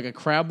go into like a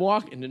crab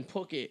walk and then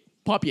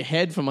pop your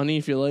head from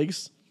underneath your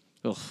legs.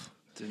 Ugh.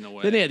 No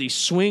way. Then they had these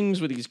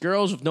swings with these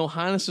girls with no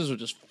harnesses were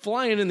just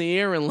flying in the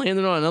air and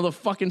landing on another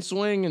fucking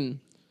swing and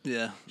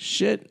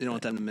shit. You don't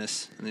want them to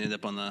miss and they end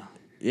up on the...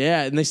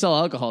 Yeah, and they sell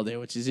alcohol there,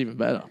 which is even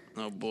better.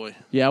 Oh, boy.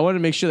 Yeah, I wanted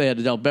to make sure they had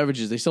adult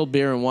beverages. They sell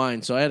beer and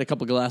wine, so I had a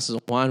couple glasses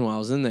of wine while I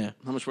was in there.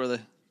 How much were they?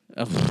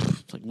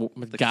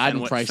 Like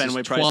garden prices,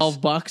 Fenway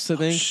 $12, I think.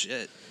 Oh,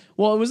 shit.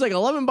 Well, it was like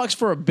 $11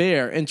 for a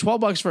beer and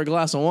 $12 for a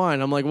glass of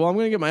wine. I'm like, well, I'm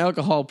going to get my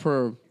alcohol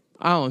per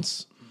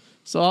ounce.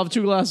 So I'll have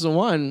 2 glasses of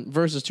wine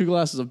versus 2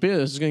 glasses of beer.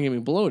 This is going to get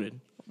me bloated.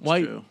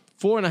 Why?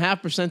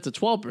 4.5% to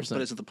 12%.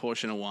 But isn't the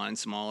portion of wine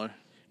smaller?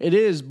 It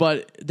is,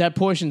 but that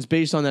portion's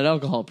based on that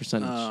alcohol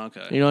percentage. Oh,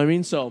 okay. You know what I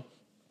mean? So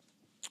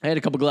I had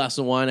a couple glasses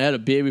of wine. I had a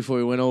beer before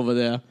we went over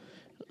there.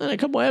 And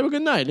I had a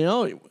good night,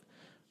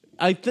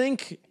 I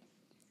think...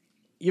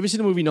 You ever seen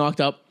the movie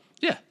Knocked Up?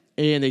 Yeah.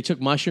 And they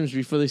took mushrooms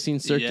before they seen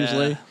Cirque du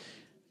Soleil?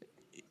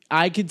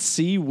 I could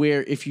see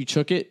where if you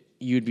took it,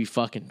 you'd be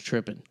fucking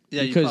tripping.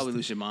 Yeah, you'd probably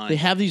lose your mind. They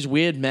have these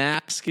weird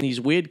masks and these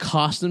weird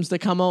costumes that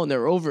come out, and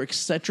they're over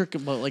eccentric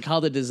about like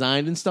how they're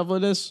designed and stuff like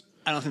this.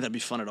 I don't think that'd be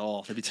fun at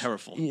all. That'd be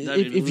terrible.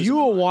 If you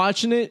were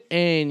watching it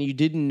and you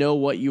didn't know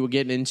what you were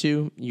getting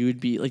into, you would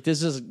be like,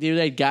 they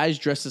had guys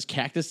dressed as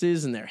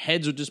cactuses, and their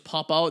heads would just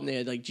pop out, and they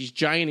had like these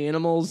giant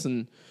animals,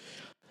 and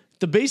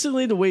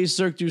basically the way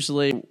Cirque du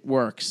Soleil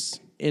works,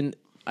 and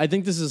I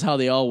think this is how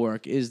they all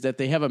work, is that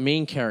they have a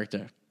main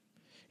character.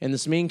 And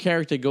this main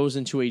character goes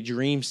into a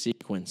dream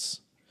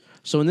sequence.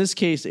 So in this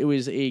case, it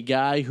was a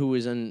guy who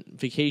was on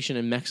vacation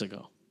in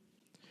Mexico.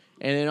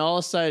 And then all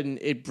of a sudden,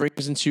 it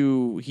brings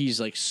he's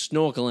like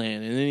snorkeling,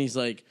 and then he's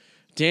like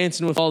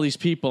dancing with all these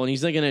people, and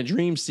he's like in a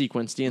dream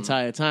sequence the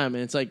entire time.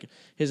 And it's like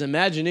his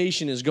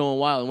imagination is going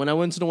wild. And when I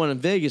went to the one in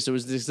Vegas, it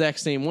was the exact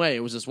same way.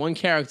 It was this one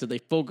character they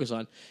focus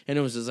on, and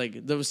it was just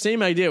like the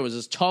same idea. It was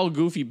this tall,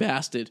 goofy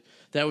bastard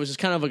that was just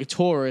kind of like a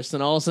tourist,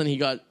 and all of a sudden he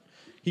got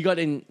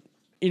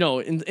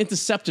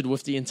intercepted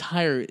with the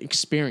entire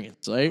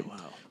experience, right? Wow.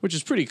 Which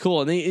is pretty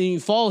cool. And you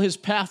follow his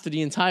path to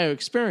the entire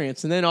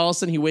experience, and then all of a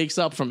sudden he wakes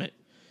up from it,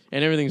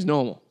 and everything's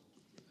normal.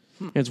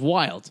 It's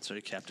wild. It's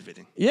very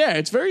captivating. Yeah,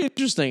 it's very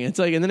interesting. It's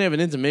like, and then they have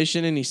an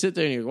intermission, and you sit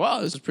there and you go, wow,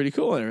 this is pretty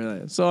cool and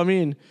everything. So, I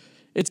mean,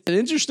 It's an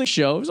interesting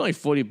show. It was only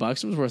 $40.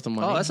 It was worth the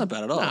money. Oh, that's not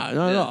bad at all. Nah,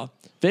 not at all.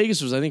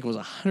 Vegas was, I think,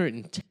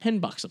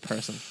 $110 a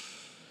person.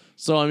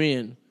 So I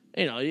mean,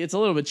 it's a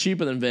little bit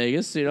cheaper than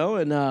Vegas,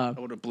 and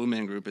what a Blue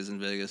Man Group is in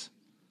Vegas.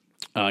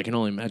 I can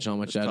only imagine how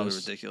much that Probably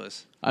is.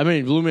 ridiculous. I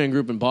mean, Blue Man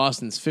Group in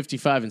Boston's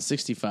 $55 and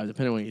 $65,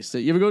 depending on where you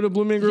sit. You ever go to a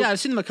Blue Man Group? Yeah, I've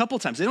seen them a couple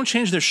times. They don't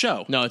change their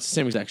show. No, it's the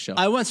same exact show.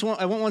 I went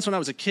once when I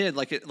was a kid,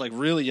 like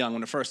really young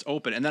when it first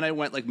opened, and then I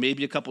went like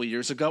maybe a couple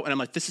years ago, and I'm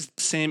like, this is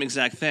the same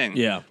exact thing.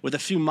 Yeah, with a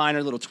few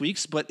minor little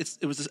tweaks, but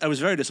I was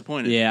very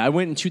disappointed. Yeah, I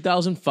went in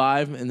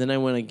 2005, and then I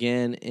went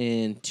again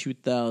in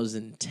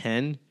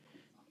 2010.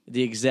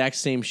 The exact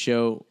same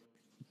show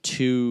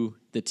to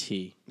the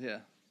T. Yeah.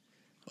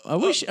 I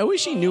wish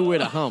he knew where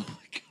to hump.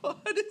 Oh my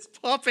God, it's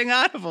popping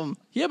out of him.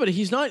 Yeah, but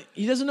he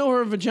doesn't know where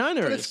her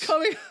vagina is. It's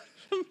coming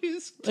from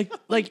his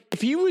like if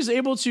he was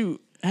able to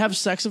have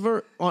sex with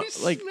her he's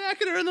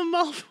smacking her in the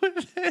mouth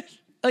with it.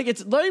 Like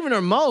it's not even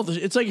her mouth,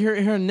 it's like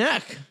her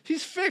neck.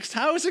 He's fixed.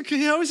 How is he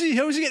getting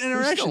an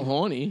erection? He's still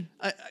horny.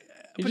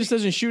 He just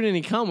doesn't shoot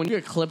any cum. When you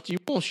get clipped, you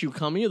won't shoot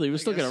cum either. He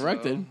was still get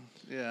erected.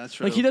 So. Yeah, that's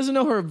true. Like he doesn't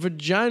know her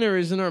vagina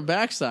is in her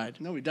backside.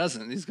 No, he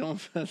doesn't. He's going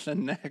for the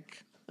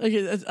neck. Like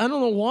I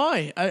don't know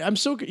why.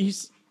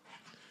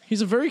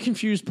 He's a very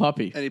confused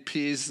puppy. And he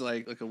pees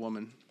like a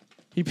woman.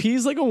 He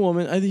pees like a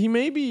woman. He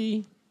may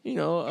be,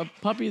 a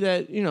puppy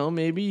that,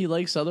 maybe he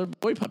likes other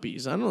boy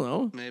puppies. I don't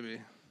know.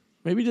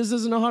 Maybe he just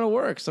doesn't know how it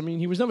works. I mean,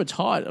 he was never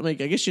taught. I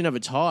guess you're never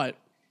taught.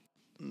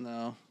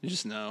 No, you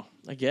just know.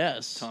 I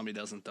guess. Tommy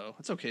doesn't, though.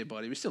 It's okay,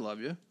 buddy. We still love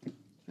you.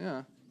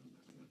 Yeah.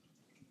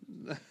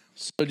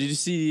 So did you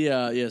see,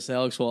 yes,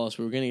 Alex Wallace,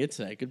 we were going to get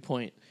to that. Good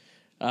point.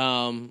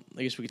 I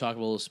guess we could talk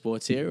about a little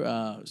sports here.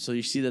 So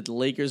you see that the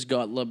Lakers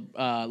got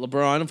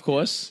LeBron, of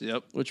course.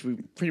 Yep. Which we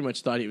pretty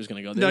much thought he was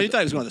going to go. No, you thought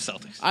he was going to the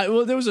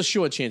Celtics. There was a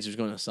short chance he was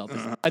going to the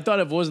Celtics. I thought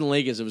if it wasn't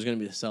Lakers, it was going to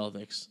be the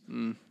Celtics.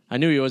 I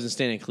knew he wasn't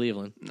staying in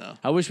Cleveland. No.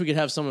 I wish we could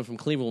have someone from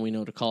Cleveland we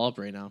know to call up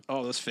right now.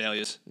 Oh, those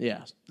failures.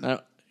 Yeah.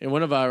 And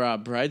one of our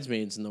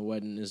bridesmaids in the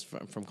wedding is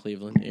from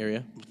Cleveland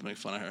area. Make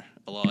fun of her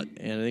a lot.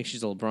 And I think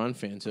she's a LeBron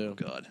fan, too. Oh,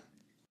 God.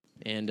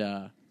 And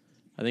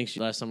I think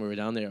last time we were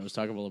down there, I was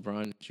talking about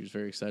LeBron. She was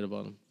very excited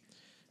about him.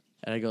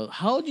 And I go,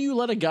 how do you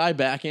let a guy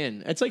back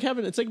in? It's like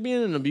being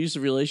in an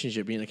abusive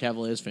relationship, being a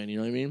Cavaliers fan. You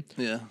know what I mean?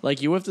 Yeah.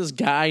 Like you're with this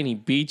guy and he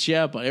beats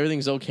you, but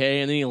everything's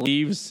okay, and then he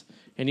leaves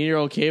and you're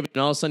okay, but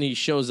then all of a sudden he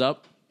shows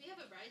up. We have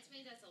a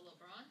bridesmaid that's a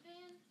LeBron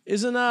fan.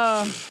 Isn't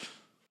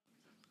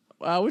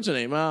what's her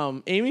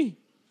name? Amy?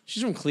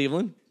 She's from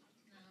Cleveland.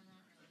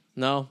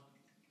 No.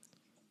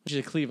 She's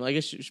a Cleveland. I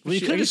guess she you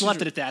could have just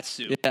left it at that,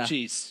 Sue. Yeah.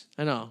 Jeez.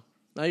 I know.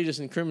 Now you just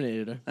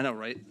incriminated her. I know,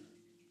 right?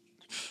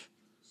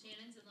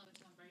 Shannon's in love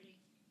with Tom Brady.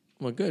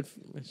 Well, good.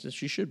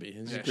 She should be.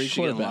 He's a great she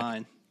get in quarterback.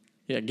 line.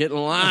 Yeah, get in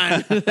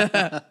line.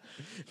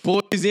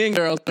 Boys and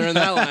girls are in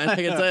that line. I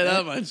can tell you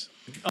that much.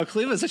 Oh,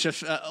 Cleveland's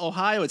such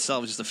Ohio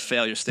itself is just a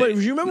failure state. But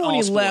you remember when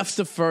he sports. left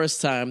the first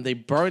time, they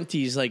burnt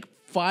these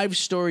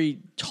 5-story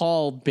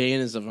tall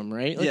banners of him,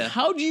 right? Yeah.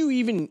 How do you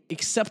even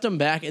accept him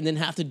back and then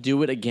have to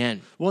do it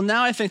again? Well,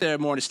 now I think they're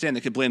more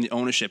understanding. They could blame the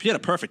ownership. He had a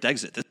perfect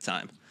exit this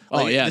time.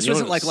 This the wasn't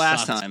owner like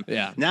last sucked. time.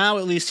 Yeah. Now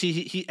at least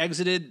he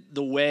exited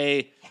the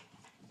way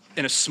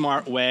in a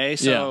smart way.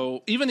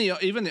 So even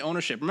the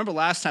ownership. Remember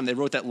last time they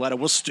wrote that letter,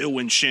 we'll still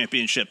win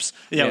championships.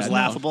 Yeah, it was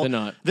laughable. they're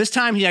not. This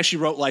time he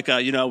actually wrote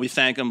we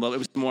thank him, but it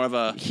was more of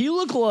a. He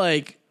looked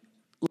like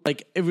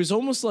it was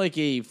almost like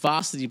a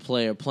varsity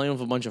player playing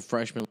with a bunch of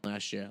freshmen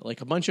last year.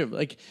 Like a bunch of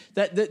the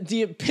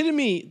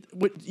epitome.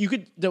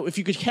 If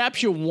you could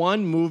capture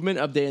one movement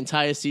of the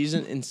entire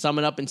season and sum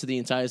it up into the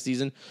entire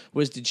season,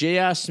 was the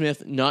J.R.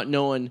 Smith not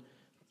knowing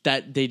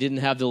that they didn't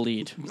have the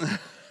lead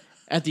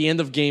at the end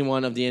of Game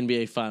 1 of the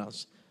NBA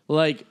Finals.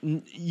 Like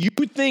you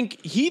would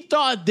think he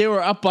thought they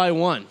were up by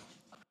 1.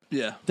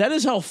 Yeah. That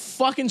is how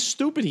fucking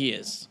stupid he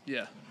is.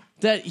 Yeah.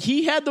 That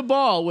he had the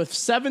ball with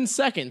 7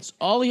 seconds.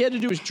 All he had to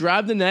do was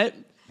drive the net,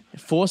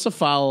 force a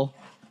foul,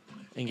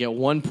 and get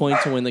 1 point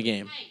to win the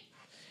game.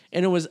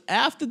 And it was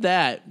after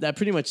that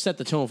pretty much set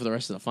the tone for the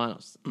rest of the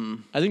finals.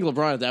 I think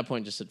LeBron at that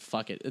point just said,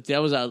 fuck it. If that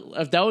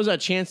was our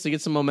chance to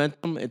get some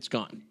momentum, it's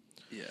gone.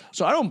 Yeah.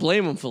 So I don't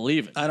blame him for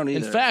leaving. I don't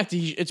either. In fact,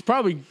 it's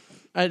probably...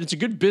 it's a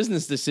good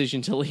business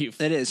decision to leave.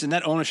 It is, and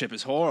that ownership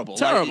is horrible.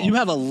 Terrible. You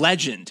have a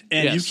legend,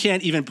 and you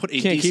can't even put a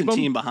decent keep him?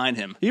 team behind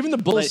him. Even the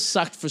Bulls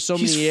sucked for so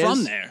many years. He's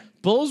from there.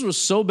 Bulls were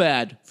so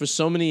bad for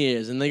so many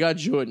years, and they got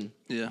Jordan.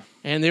 Yeah.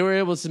 And they were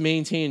able to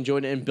maintain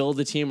Jordan and build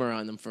a team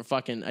around them for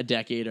fucking a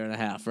decade and a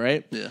half,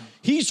 right? Yeah.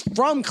 He's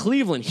from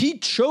Cleveland. He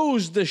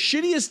chose the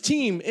shittiest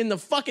team in the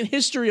fucking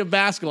history of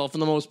basketball for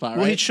the most part, right?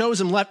 Well, he chose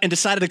him left and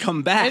decided to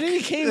come back. And then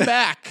he came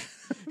back.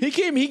 He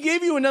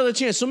gave you another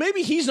chance. So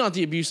maybe he's not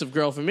the abusive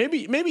girlfriend.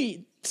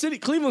 Maybe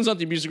Cleveland's not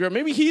the abusive girl.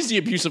 Maybe he's the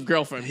abusive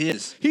girlfriend. He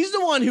is. He's the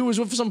one who was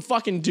with some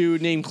fucking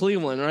dude named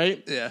Cleveland,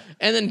 right? Yeah.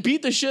 And then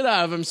beat the shit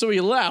out of him, so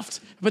he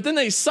left. But then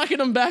they suckered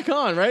him back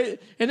on,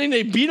 right? And then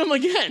they beat him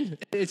again.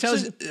 It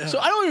tells So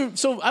I don't even.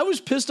 So I was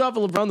pissed off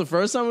at LeBron the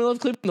first time we left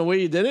Cleveland, the way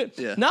he did it.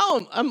 Yeah.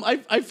 Now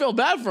I feel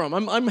bad for him.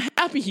 I'm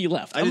happy he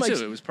left. I did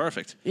too. It was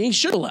perfect. He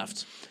should have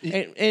left.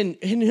 And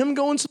him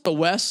going to the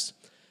West.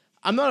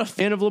 I'm not a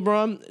fan of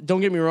LeBron.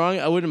 Don't get me wrong.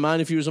 I wouldn't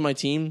mind if he was on my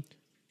team.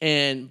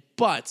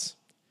 But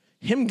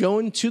him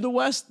going to the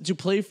West to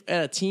play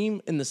at a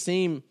team in the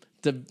same,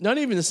 not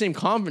even the same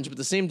conference, but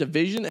the same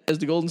division as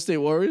the Golden State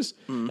Warriors,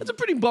 that's a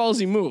pretty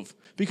ballsy move.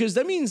 Because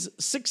that means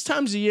 6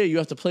 times a year you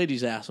have to play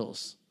these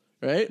assholes,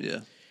 right? Yeah.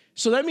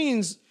 So that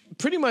means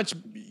pretty much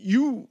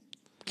you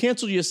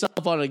cancel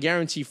yourself on a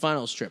guaranteed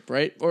finals trip,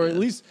 right? Or at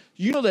least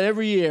you know that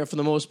every year, for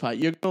the most part,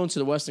 you're going to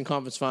the Western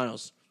Conference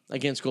Finals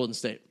against Golden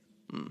State.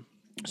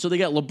 So they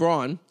got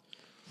LeBron.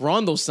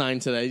 Rondo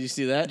signed today. Did you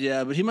see that?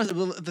 Yeah, but he must.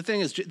 Well, the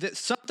thing is,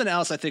 something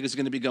else I think is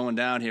going to be going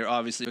down here,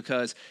 obviously,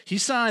 because he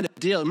signed a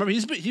deal. Remember,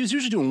 he was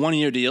usually doing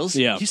 1-year deals.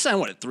 Yeah. He signed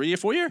what, a 3 or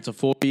 4 year? It's a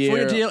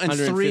 4-year deal, and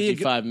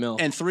 $155 million.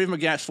 And 3 of them are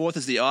gas. 4th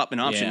is the option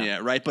Yeah.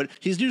 yet, right? But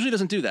he usually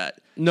doesn't do that.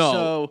 No.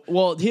 So,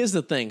 Well, here's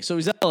the thing. So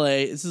he's at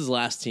LA. This is his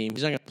last team.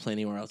 He's not going to play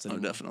anywhere else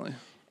anymore. definitely.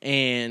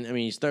 And I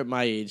mean, he's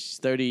my age. He's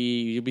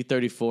 30. He'll be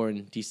 34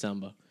 in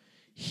December.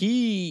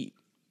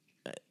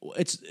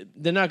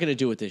 They're not going to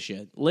do it this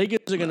year.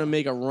 Lakers are going to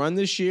make a run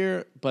this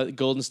year, but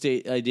Golden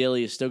State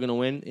ideally is still going to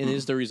win, and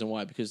here's the reason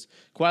why: because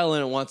Kawhi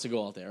Leonard wants to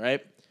go out there,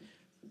 right?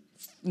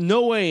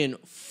 No way in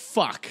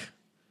fuck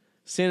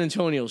San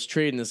Antonio's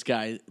trading this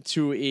guy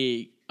to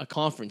a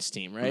conference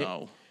team, right?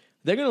 No.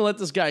 They're going to let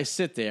this guy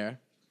sit there,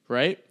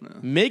 right?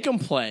 Make him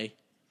play,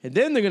 and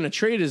then they're going to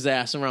trade his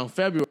ass around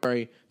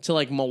February to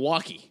like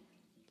Milwaukee.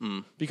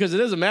 Because it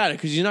doesn't matter,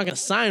 because you're not going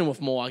to sign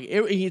with Milwaukee.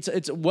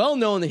 It's well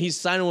known that he's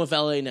signing with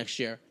LA next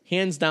year,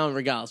 hands down,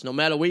 regardless, no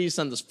matter where you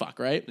send this fuck,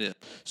 right? Yeah.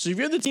 So if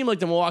you're the team like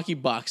the Milwaukee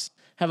Bucks,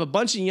 have a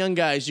bunch of young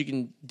guys you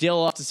can deal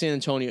off to San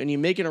Antonio, and you're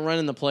making a run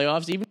in the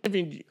playoffs, even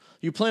if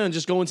you plan on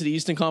just going to the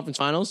Eastern Conference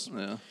Finals,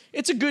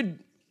 it's a good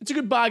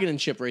bargaining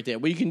chip right there.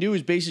 What you can do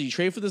is basically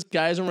trade for this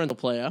guy as a rental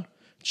player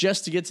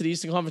just to get to the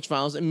Eastern Conference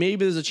Finals, and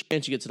maybe there's a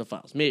chance you get to the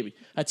finals. Maybe.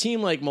 A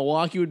team like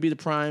Milwaukee would be the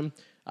prime.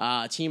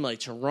 A team like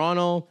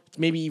Toronto,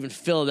 maybe even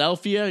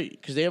Philadelphia,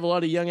 because they have a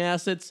lot of young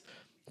assets.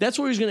 That's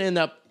where he's going to end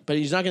up, but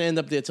he's not going to end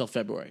up there till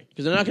February,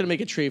 because they're not going to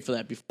make a trade for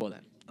that before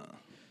then.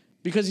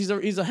 Because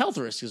he's a health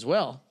risk as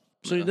well.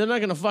 So they're not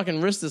going to fucking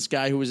risk this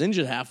guy who was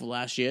injured half of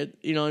last year.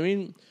 You know what I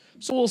mean?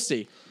 So we'll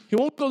see. He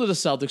won't go to the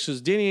Celtics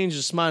because Danny Ainge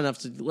is smart enough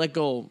to let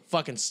go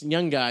fucking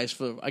young guys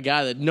for a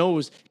guy that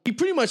knows. He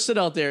pretty much sit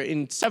out there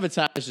and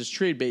sabotage his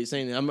trade base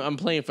saying, I'm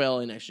playing for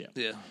LA next year.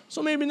 Yeah.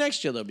 So maybe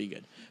next year they'll be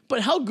good.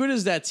 But how good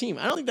is that team?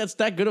 I don't think that's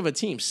that good of a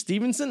team.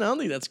 Stevenson, I don't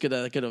think that's good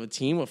of a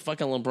team with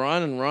fucking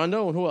LeBron and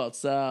Rondo. And who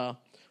else?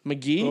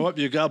 McGee. Oh,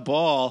 you got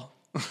Ball.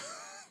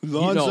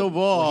 Lonzo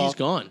Ball. Well, he's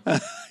gone.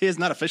 He is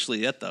not officially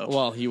yet, though.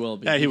 Well, he will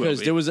be. Yeah, he will because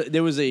be.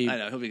 there was I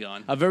know, he'll be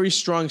gone. a very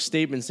strong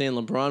statement saying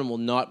LeBron will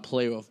not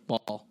play with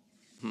Ball.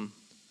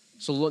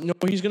 So you know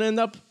where he's going to end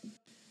up?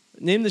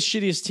 Name the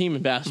shittiest team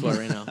in basketball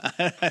right now.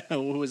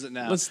 Who is it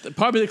now?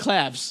 Probably the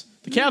Cavs.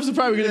 The Cavs are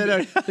probably going to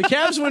be... The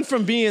Cavs went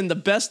from being the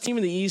best team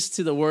in the East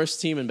to the worst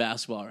team in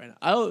basketball right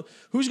now.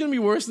 Who's going to be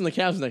worse than the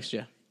Cavs next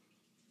year?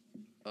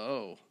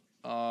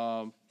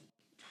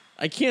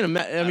 I can't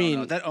imagine. I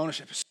mean... That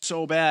ownership is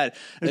so bad.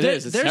 They're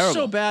terrible.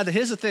 So bad.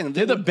 Here's the thing.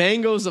 They're the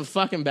Bengals of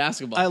fucking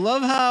basketball. I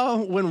love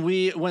how when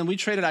we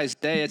traded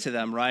Isaiah to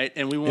them, right?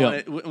 And we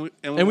won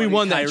we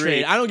won that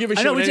trade. I don't give a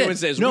shit what anyone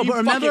says. No, we but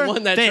remember,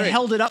 won that they trade.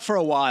 held it up for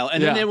a while,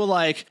 and then they were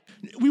like,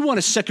 we want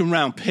a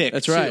second-round pick.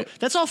 That's too. right.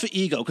 That's all for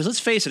ego, because let's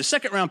face it, a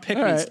second-round pick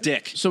All means right.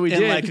 dick. So we in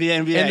did. like the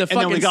NBA, and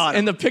then we got him.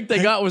 And the pick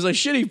they got was a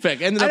shitty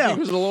pick. Ended up it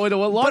was a lottery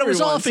but it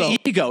was all one, for so.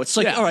 ego. It's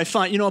like, all right,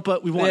 fine, you know what,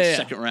 but we want a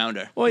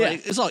second-rounder. Well, yeah.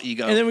 Like, it's all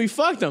ego. And then we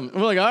fucked him.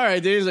 We're like, all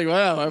right, dude. He's like,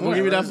 well, we'll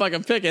give you that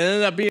fucking pick. And it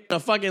ended up being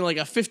a fucking, like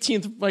a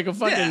 15th, like a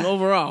fucking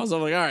overall. So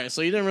I'm like, all right,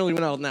 so you didn't really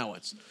win out now.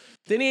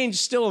 Then he ain't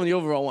still on the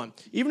overall one.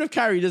 Even if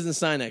Kyrie doesn't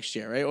sign next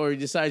year, right? Or he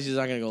decides he's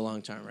not going to go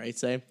long-term, right?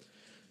 Say.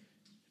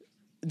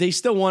 They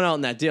still won out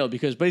in that deal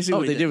because basically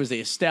what they did was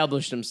they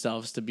established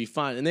themselves to be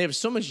fine, and they have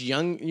so much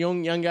young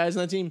guys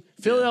on that team.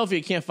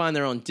 Philadelphia can't find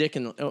their own dick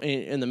in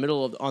the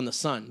middle of on the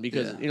sun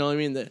because you know what I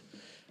mean.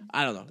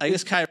 I don't know. I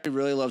guess Kyrie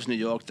really loves New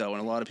York though,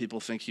 and a lot of people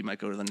think he might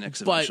go to the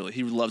Knicks eventually.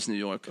 He loves New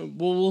York.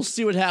 Well, we'll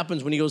see what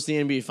happens when he goes to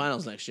the NBA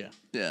Finals next year.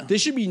 Yeah, there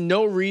should be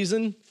no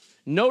reason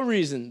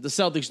the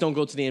Celtics don't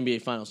go to the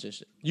NBA Finals this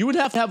year. You would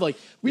have to have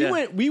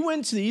we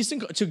went to the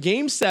to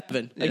Game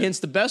 7 against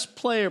the best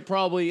player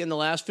probably in the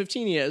last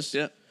 15 years.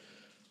 Yeah.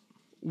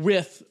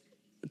 With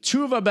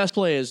 2 of our best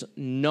players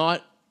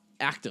not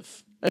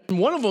active. And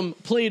one of them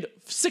played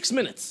 6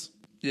 minutes.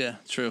 Yeah,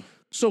 true.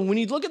 So when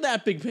you look at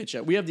that big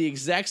picture, we have the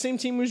exact same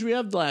team as we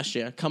had last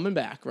year coming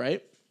back,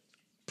 right?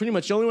 Pretty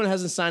much the only one that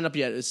hasn't signed up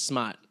yet is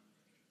Smart.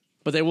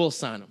 But they will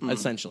sign him,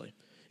 essentially.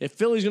 If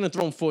Philly's going to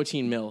throw him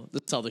 $14 million, the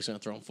Celtics are going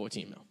to throw him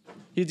 $14 million.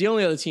 The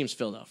only other team is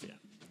Philadelphia.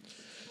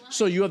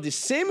 So you have the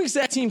same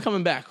exact team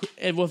coming back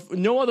and with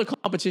no other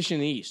competition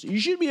in the East. You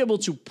should be able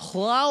to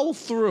plow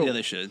through Yeah,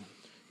 they should.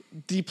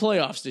 the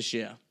playoffs this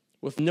year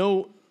with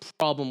no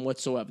problem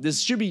whatsoever. There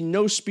should be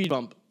no speed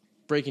bump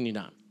breaking you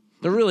down.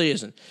 There really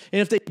isn't.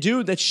 And if they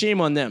do, that's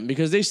shame on them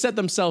because they set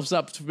themselves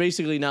up to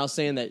basically now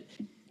saying that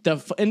the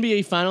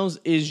NBA Finals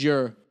is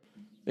your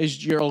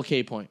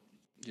okay point.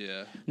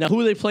 Yeah. Now,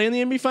 who they play in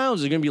the NBA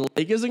Finals? Is it going to be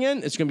Lakers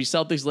again? It's going to be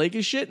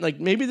Celtics-Lakers shit?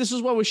 Like, maybe this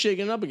is why we're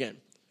shaking up again.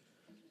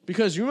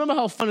 Because you remember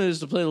how fun it is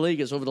to play the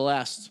Lakers over the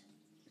last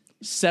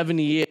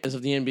 70 years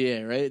of the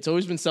NBA, right? It's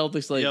always been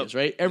Celtics-Lakers,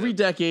 right? Every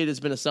decade it's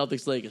been a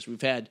Celtics-Lakers.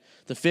 We've had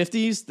the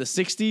 50s, the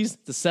 60s,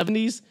 the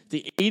 70s,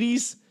 the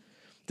 80s.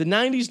 The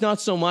 90s,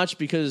 not so much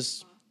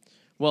because,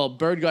 well,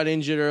 Bird got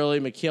injured early.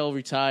 McHale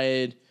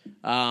retired.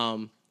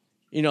 Late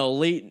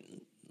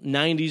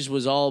 90s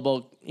was all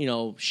about,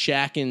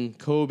 Shaq and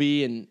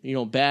Kobe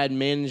and, bad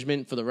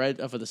management for the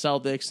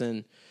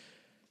Celtics.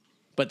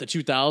 But the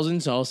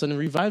 2000s all of a sudden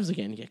revives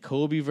again. You get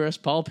Kobe versus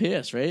Paul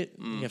Pierce, right?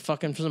 You get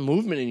fucking some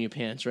movement in your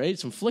pants, right?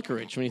 Some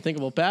flickerage when you think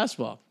about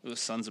basketball. The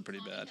Suns are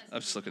pretty bad. I'm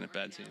just looking at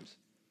bad teams.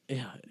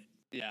 Yeah.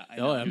 Yeah.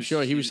 I'm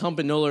sure he was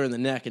humping Nola in the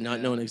neck and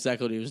not knowing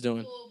exactly what he was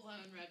doing.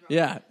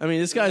 Yeah, I mean,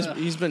 this guy's,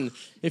 he's been,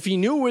 if he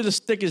knew where to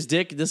stick his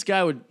dick, this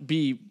guy would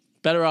be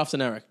better off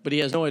than Eric, but he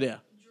has no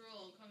idea.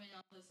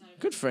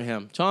 Good for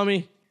him.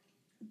 Tommy,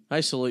 I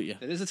salute you.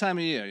 It is the time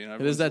of year,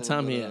 It is that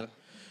time of year.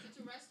 It's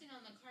resting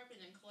on the carpet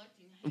and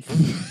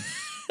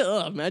collecting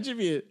hair. Imagine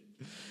if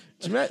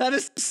you, that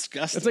is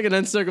disgusting. it's like an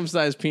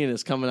uncircumcised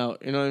penis coming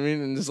out, you know what I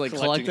mean? And just like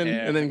collecting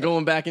hair. and then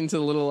going back into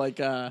the little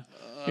like,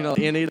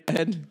 anteater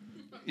head.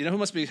 You know who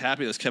must be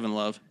happy? That's Kevin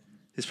Love.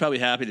 He's probably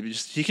happy to be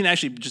he can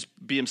actually just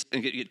be himself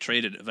and get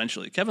traded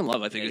eventually. Kevin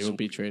Love, I think, He will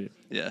be traded.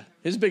 Yeah.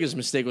 His biggest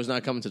mistake was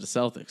not coming to the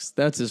Celtics.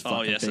 That's his fucking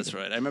Oh, yes, big that's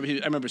right. I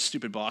remember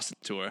stupid Boston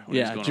tour. When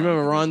Yeah, do you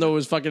remember Rondo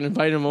was fucking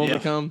inviting him over to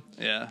come?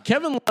 Yeah.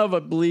 Kevin Love, I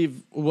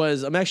believe,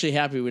 I'm actually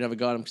happy we never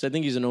got him because I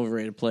think he's an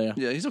overrated player.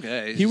 Yeah, he's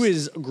okay. He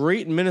was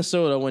great in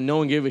Minnesota when no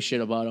one gave a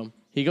shit about him.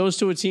 He goes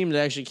to a team that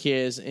actually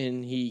cares,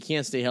 and he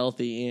can't stay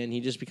healthy, and he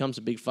just becomes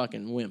a big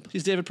fucking wimp.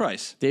 He's David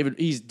Price.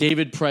 He's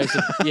David Price.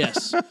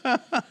 Yes.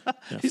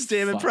 He's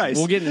David Price.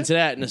 We'll get into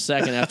that in a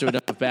second after we're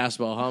done with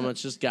basketball. How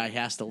much this guy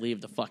has to leave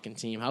the fucking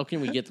team. How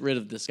can we get rid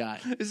of this guy?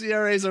 His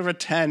ERA is over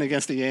 10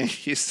 against the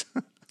Yankees.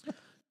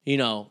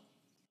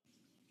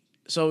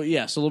 So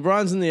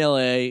LeBron's in the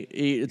LA.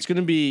 It's going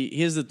to be,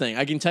 here's the thing.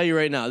 I can tell you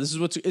right now, this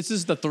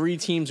is the three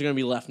teams are going to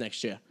be left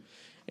next year.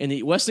 In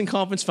the Western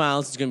Conference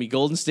Finals, it's going to be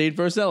Golden State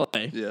versus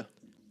LA. Yeah.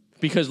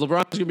 Because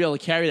LeBron's going to be able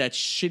to carry that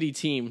shitty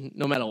team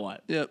no matter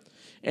what. Yep.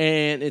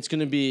 And it's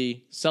going to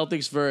be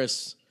Celtics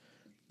versus,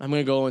 I'm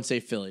going to go and say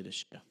Philly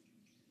this year.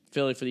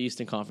 Philly for the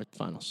Eastern Conference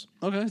Finals.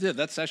 Okay, yeah,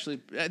 that's actually,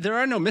 there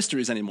are no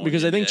mysteries anymore.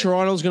 Because I think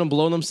Toronto's going to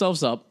blow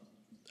themselves up.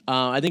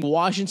 I think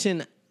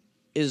Washington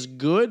is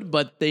good,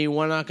 but they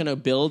were not going to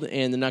build,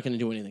 and they're not going to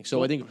do anything.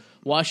 So I think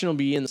Washington will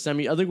be in the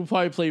semi. I think we'll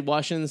probably play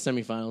Washington in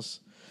the semifinals.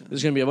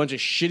 There's going to be a bunch of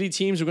shitty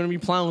teams we're going to be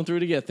plowing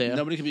through to get there.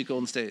 Nobody can beat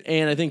Golden State.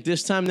 And I think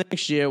this time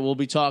next year, we'll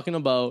be talking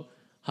about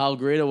how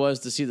great it was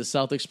to see the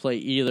Celtics play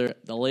either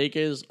the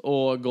Lakers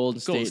or Golden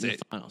State in the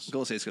finals.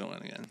 Golden State's going to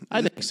win again.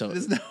 I think so.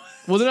 No...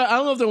 Well, I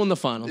don't know if they win the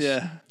finals.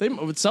 Yeah.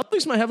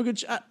 Celtics might have a good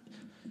shot.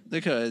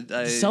 They could.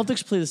 The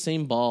Celtics play the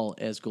same ball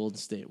as Golden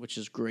State, which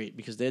is great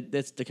because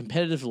that's the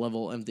competitive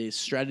level and the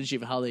strategy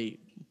of how they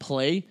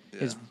play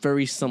is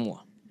very similar.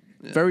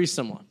 Yeah. Very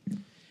similar.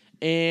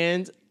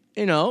 And,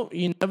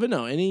 you never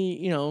know.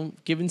 Any,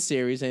 given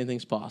series,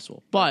 anything's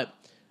possible. But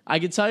I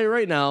can tell you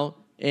right now,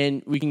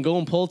 and we can go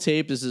and pull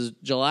tape. This is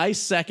July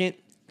 2nd,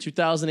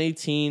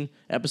 2018,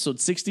 episode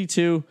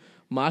 62.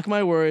 Mark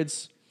my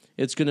words.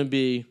 It's going to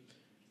be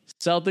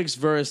Celtics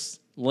versus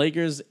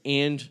Lakers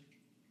and...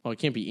 Oh, it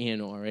can't be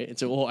and or, right?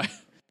 It's an or.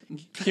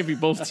 It can't be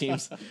both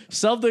teams.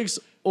 Celtics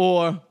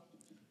or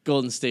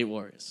Golden State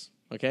Warriors.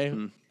 Okay?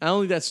 I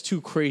don't think that's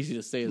too crazy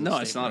to say. No,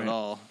 it's not at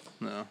all.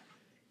 No.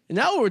 And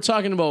now we're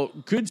talking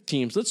about good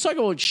teams. Let's talk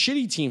about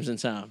shitty teams in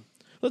town.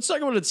 Let's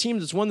talk about a team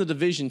that's won the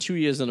division 2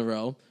 years in a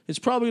row. It's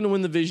probably going to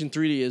win the division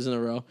 3 years in a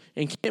row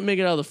and can't make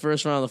it out of the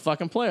first round of the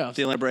fucking playoffs.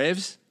 The Atlanta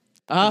Braves?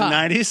 The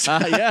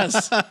 90s?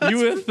 Yes. You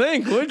would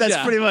think, wouldn't you?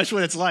 That's pretty much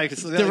what it's like.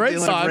 It's the Red Atlanta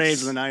Sox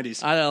Braves of the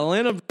 90s. The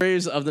Atlanta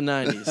Braves of the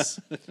 90s.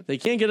 They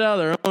can't get out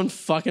of their own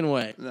fucking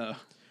way.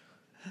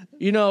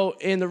 No.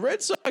 And the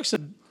Red Sox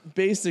have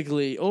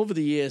basically, over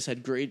the years,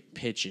 had great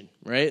pitching,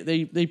 right?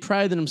 They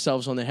prided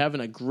themselves on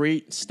having a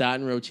great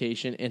starting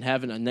rotation and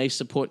having a nice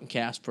supporting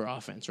cast for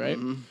offense, right?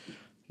 Mm-hmm.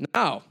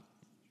 Now,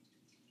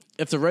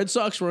 if the Red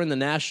Sox were in the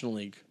National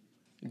League,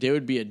 they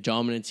would be a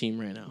dominant team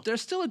right now. They're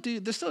still a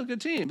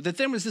good team. But the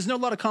thing is, there's not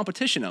a lot of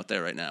competition out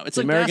there right now. It's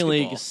the like American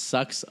basketball. League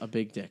sucks a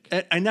big dick.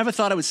 I never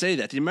thought I would say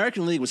that. The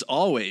American League was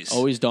always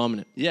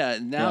dominant. Yeah,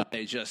 now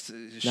they just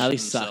now they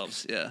themselves.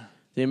 suck. Yeah.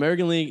 The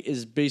American League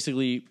is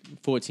basically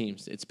 4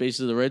 teams. It's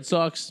basically the Red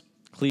Sox,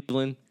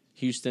 Cleveland,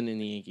 Houston,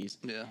 and the Yankees.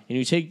 Yeah. And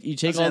you take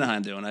What's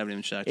Anaheim doing? I haven't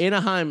even checked.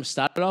 Anaheim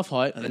started off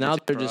hot, and now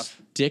they're just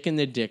dicking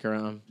their dick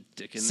around.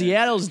 stick in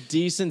Seattle's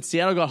decent.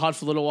 Seattle got hot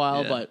for a little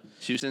while, but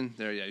Houston,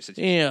 there, you said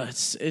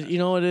Houston. Yeah, you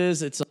know what it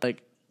is? It's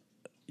like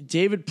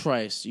David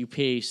Price. You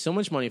pay so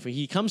much money for.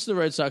 He comes to the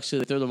Red Sox, so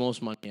they throw the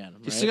most money at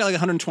him. He's still got like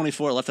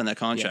 124 left on that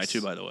contract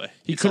too. By the way,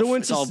 he could have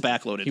went. It's all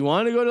backloaded. He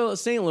wanted to go to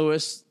St.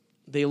 Louis.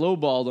 They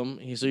lowballed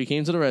him, so he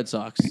came to the Red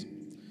Sox.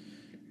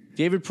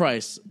 David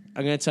Price,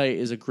 I'm going to tell you,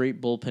 is a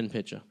great bullpen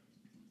pitcher.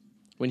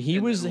 When he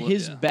was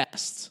his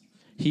best,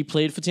 he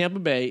played for Tampa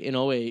Bay in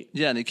 2008.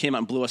 Yeah, and he came out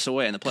and blew us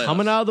away in the playoffs.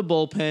 Coming out of the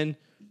bullpen,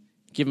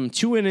 give him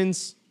 2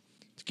 innings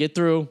to get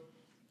through.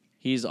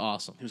 He's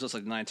awesome. He was just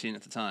like 19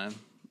 at the time.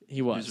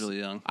 He was. He was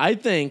really young. I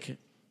think,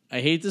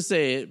 I hate to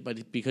say it,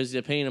 but because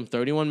they're paying him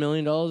 $31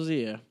 million a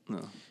year,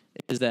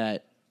 is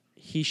that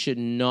he should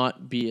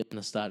not be in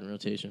the starting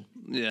rotation.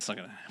 Yeah, it's not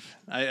going to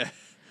happen.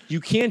 You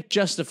can't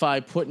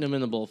justify putting him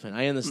in the bullpen.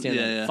 I understand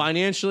that. Yeah.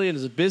 Financially, and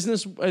as a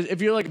business, if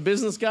you're like a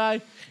business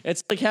guy,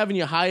 it's like having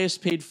your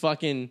highest paid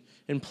fucking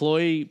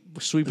employee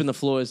sweeping the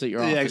floors at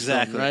your office. Yeah,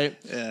 exactly. Right?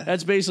 Yeah.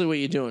 That's basically what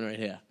you're doing right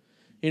here.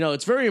 You know,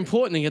 it's very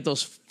important to get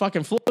those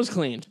fucking floors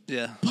cleaned.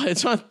 Yeah. But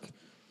it's not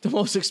the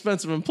most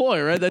expensive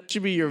employee, right? That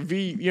should be your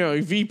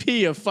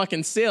VP of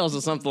fucking sales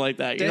or something like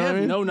that. You they know have what I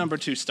mean? no number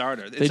 2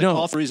 starter. It's they don't.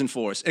 All 3s and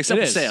 4s, except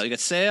for Sale. You got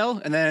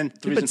Sale and then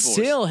 3s and 4s. But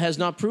Sale has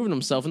not proven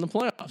himself in the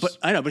playoffs. But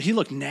I know, but he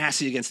looked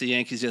nasty against the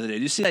Yankees the other day.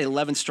 Did you see that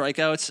 11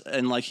 strikeouts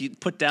and like he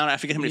put down? I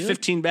forget how many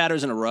 15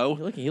 batters in a row.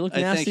 He looked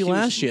nasty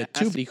last year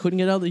too. But he couldn't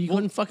get out. He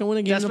couldn't fucking win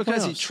a game. That's in the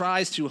because playoffs. he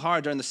tries too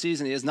hard during the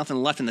season. He has nothing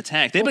left in the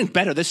tank. They've been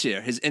better this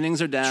year. His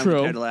innings are down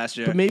compared to last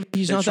year. But maybe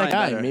he's They're not that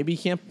guy. better. Maybe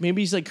he can't.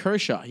 Maybe he's like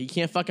Kershaw. He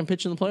can't fucking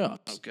pitch in the playoffs.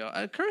 Oh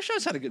God,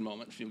 Kershaw's had a good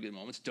moment, a few good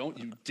moments. Don't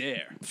you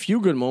dare. A few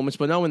good moments,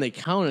 but not when they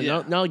count.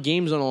 Yeah. Now the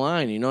game's on the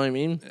line. You know what I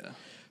mean? Yeah.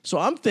 So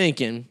I'm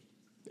thinking,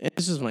 and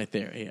this is my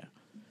theory here.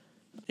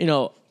 You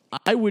know,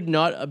 I would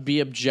not be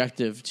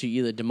objective to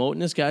either demoting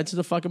this guy to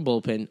the fucking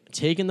bullpen,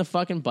 taking the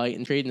fucking bite,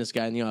 and trading this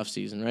guy in the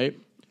offseason, right?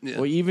 Yeah.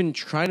 Or even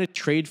trying to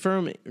trade for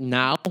him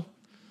now.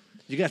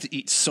 You're going to have to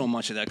eat so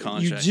much of that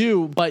contract.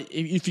 You do, but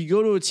if you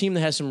go to a team that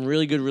has some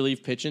really good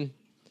relief pitching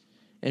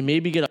and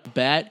maybe get a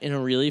bat and a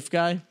relief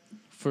guy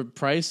for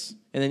Price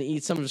and then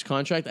eat some of his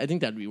contract, I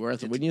think that'd be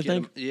worth it, wouldn't you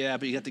think? Yeah,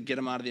 but you have to get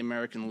him out of the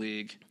American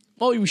League.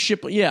 Oh, you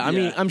ship. Yeah, I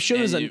mean, I'm sure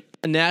there's a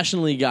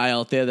National League guy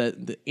out there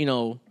that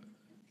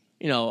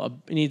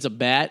needs a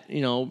bat.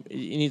 You know,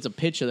 he needs a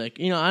pitcher. That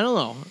I don't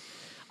know.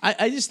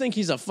 I just think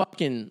he's a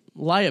fucking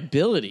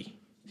liability.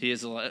 He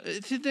is a lot.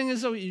 The thing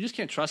is, though, you just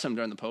can't trust him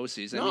during the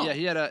postseason.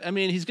 No. I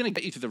mean, he's going to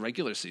get you through the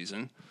regular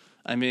season.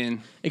 I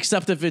mean,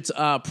 except if it's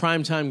a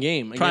primetime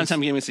game.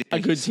 Primetime game against a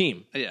good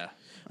team. Yeah.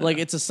 Like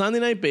it's a Sunday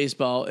night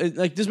baseball.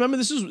 Remember,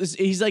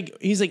 he's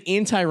like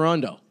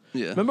anti-Rondo.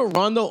 Yeah. Remember,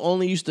 Rondo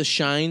only used to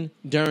shine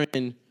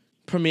during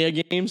premier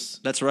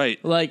games. That's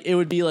right. Like it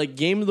would be like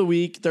game of the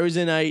week,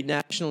 Thursday night,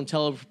 national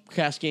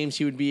telecast games.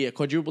 He would be a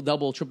quadruple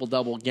double, triple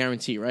double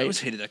guarantee, right? I always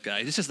hated that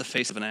guy. He's just the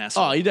face of an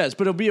asshole. Oh, he does.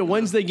 But it'll be a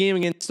Wednesday game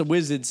against the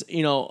Wizards,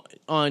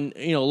 on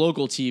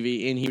local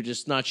TV, and he would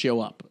just not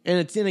show up. And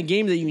it's in a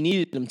game that you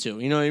needed him to.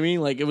 You know what I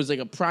mean? Like it was like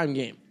a prime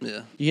game.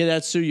 Yeah. You hear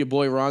that, Sue? Your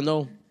boy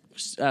Rondo.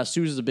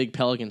 Sue's is a big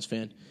Pelicans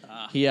fan.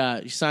 He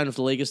signed with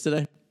the Lakers today.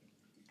 And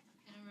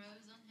a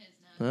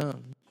rose on his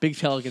nose. Big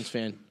Pelicans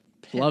fan.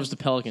 Loves the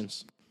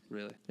Pelicans.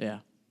 Really? Yeah.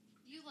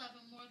 You love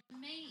him more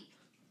than me.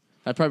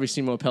 I've probably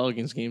seen more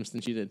Pelicans games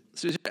than she did.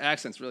 Sue's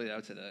accent's really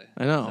out today.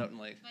 I know.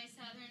 My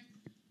southern.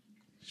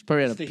 She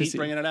probably had a the pissy. heat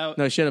bringing it out.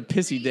 No, she had a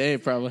pissy day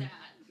probably.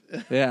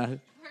 Yeah.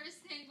 First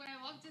thing when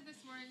I walked in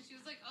this morning, she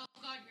was like, "Oh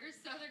God, your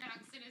southern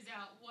accent is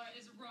out. What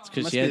is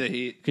wrong?" Must be the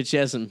heat. Because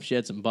she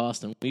had some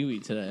Boston wee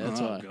today. That's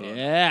why. God.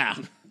 Yeah.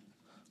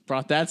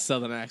 Brought that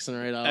southern accent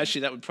right out.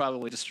 Actually, that would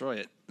probably destroy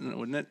it,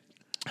 wouldn't it?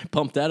 I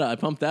pumped that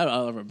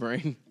out of her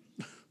brain.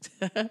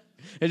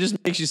 It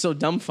just makes you so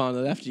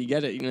dumbfounded after you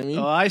get it. You know what I mean?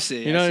 Oh, I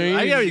see. You know what I mean?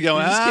 I get where you're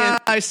going.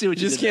 I see what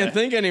you just can't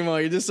think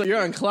anymore.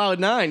 You're on cloud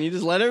 9. You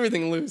just let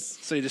everything loose.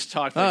 So you just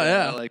talk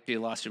like you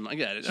lost your mind. I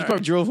get it. She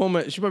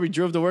probably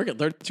drove to work at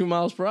 32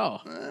 miles per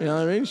hour. You know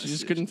what I mean? She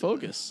just couldn't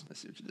focus. I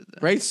see what you did there.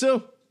 Right,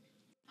 Sue?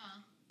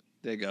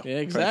 There you go. Yeah,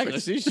 exactly.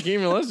 See, she can't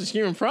even listen. She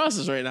can't even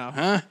process right now.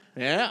 Huh?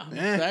 Yeah,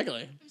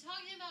 exactly. I'm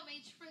talking about my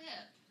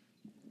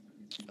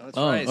trip. Oh, that's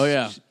right. Oh,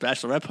 yeah.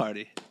 Bachelorette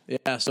party.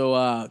 Yeah,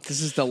 so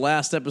this is the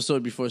last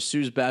episode before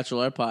Sue's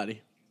bachelorette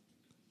party.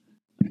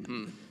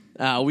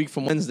 A week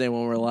from Wednesday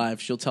when we're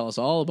live, she'll tell us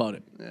all about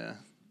it. Yeah.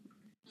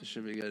 It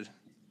should be good.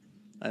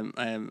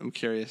 I'm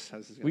curious.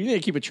 How's this going? We need to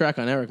keep a track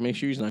on Eric. Make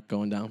sure he's not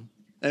going down.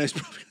 And he's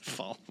probably going to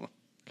fall.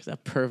 Because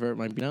that pervert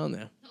might be down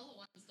there.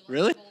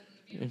 Really?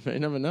 You might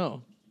never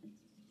know.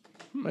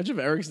 Imagine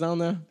if Eric's down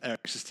there.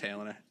 Eric's just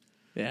tailing her.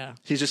 Yeah.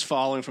 He's just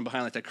following from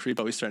behind like that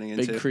creepo he's turning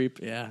into. Big creep,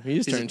 yeah. He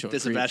just turned into a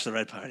creep. This is a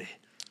bachelorette party.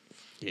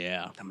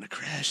 Yeah. I'm going to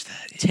crash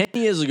that. 10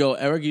 years ago,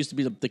 Eric used to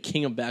be the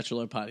king of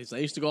bachelor parties. I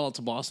used to go out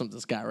to Boston with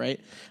this guy,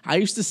 right? I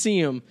used to see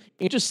him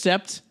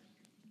intercept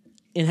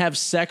and have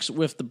sex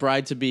with the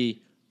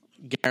bride-to-be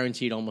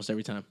guaranteed almost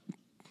every time.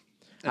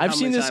 And I've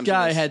seen this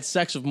guy had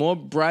sex with more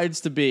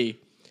brides-to-be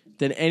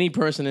than any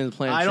person in the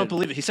planet. I don't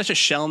believe it. He's such a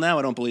shell now,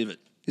 I don't believe it.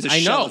 He's a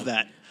shell of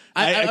that.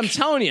 I'm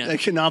telling you. I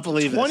cannot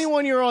believe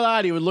 21-year-old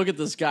Arty would look at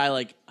this guy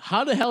like,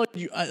 how the hell are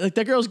you? Like,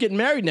 that girl's getting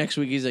married next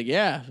week. He's like,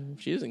 yeah,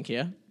 she doesn't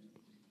care. And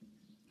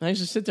I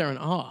used to sit there in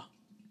awe.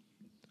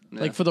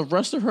 Yeah. Like, for the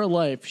rest of her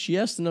life, she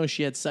has to know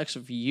she had sex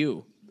with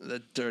you.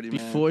 That dirty man.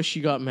 Before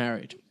she got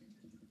married.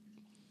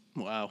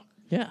 Wow.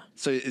 Yeah.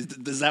 So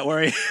does that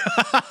worry?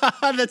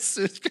 That's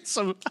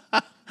some.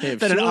 Hey,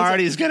 that an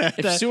Arty is gonna.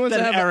 If Sue wants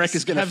to have Eric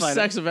is gonna have find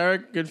sex with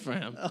Eric, good for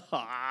him.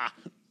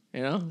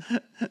 You know.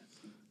 If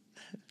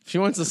she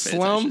wants to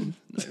slum.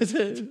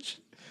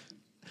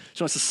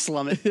 She wants to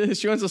slum it.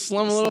 She wants to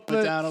slum a little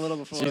bit down a little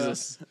before.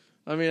 Jesus.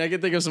 I mean, I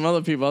can think of some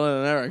other people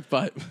other than Eric,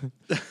 but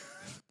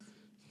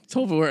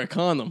told to wear a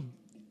condom.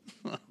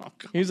 Oh,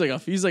 he's like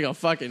a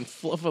fucking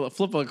flip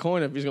of a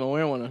coin if he's gonna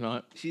wear one or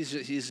not. He's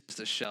just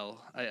a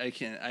shell. I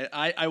can't.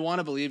 I want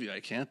to believe you.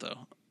 I can't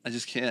though. I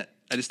just can't.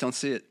 I just don't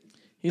see it.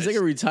 He's like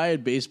a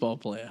retired baseball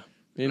player,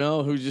 you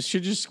know, who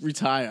should just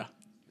retire,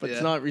 but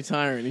it's not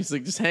retiring. He's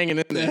like just hanging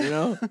in there, you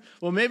know.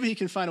 Well, maybe he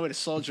can find a way to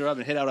soldier up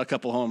and hit out a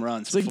couple home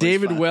runs. It's like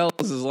David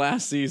Wells'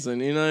 last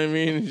season. You know what I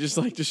mean?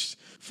 Just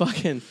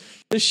fucking.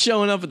 Just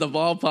showing up at the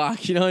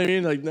ballpark, you know what I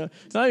mean? Like, no,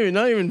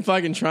 not even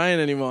fucking trying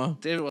anymore.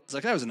 David was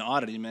like, that was an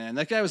oddity, man.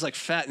 That guy was like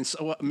fat and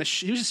so,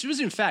 he wasn't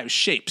even fat. He was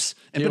shapes,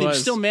 but he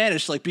still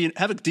managed to like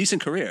have a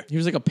decent career. He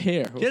was like a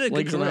pear. He had a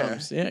good career.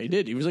 Yeah, he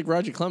did. He was like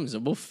Roger Clemens.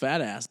 They're both fat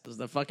asses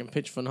that fucking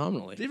pitched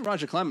phenomenally. Even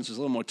Roger Clemens was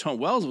a little more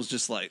toned. Wells was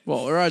just like,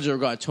 well, Roger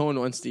got toned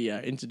once he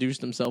introduced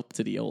himself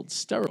to the old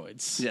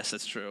steroids. Yes,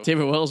 that's true.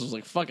 David Wells was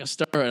like, fuck a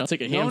steroid. I'll take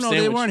a ham sandwich.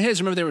 No, they weren't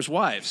his. Remember, they were his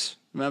wives.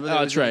 Remember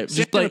that's right.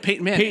 Just like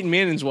Peyton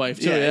Manning's wife,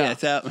 too. Yeah.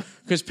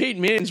 Because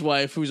Peyton Manning's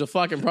wife, who's a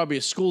fucking probably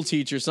a school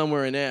teacher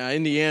somewhere in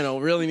Indiana,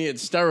 really needed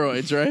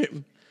steroids, right?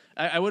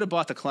 I would have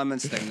bought the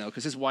Clemens thing, though,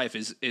 because his wife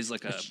is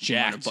like a...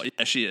 jacked.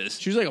 Yeah, she is.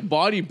 She was like a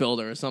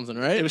bodybuilder or something,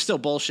 right? It was still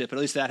bullshit, but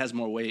at least that has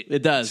more weight.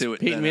 It does. To it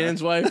Peyton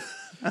Manning's wife.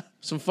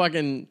 Some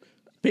fucking...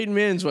 Peyton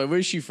Manning's wife,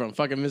 where's she from?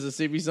 Fucking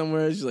Mississippi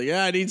somewhere? She's like,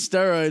 yeah, I need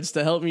steroids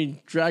to help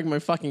me drag my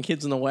fucking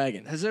kids in the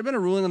wagon. Has there been a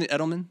ruling on the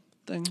Edelman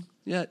thing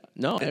yet?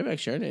 No, I haven't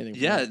actually heard anything.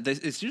 Yeah,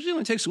 it usually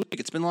only takes a week.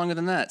 It's been longer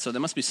than that, so there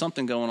must be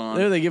something going on.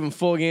 There they give him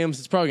 4 games.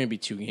 It's probably going to be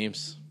 2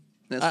 games.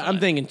 I'm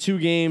thinking 2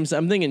 games.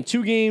 I'm thinking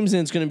 2 games,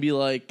 and it's going to be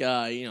like,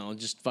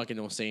 just fucking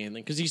don't say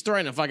anything. Because he's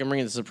threatening to fucking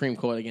bring it to the Supreme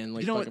Court again,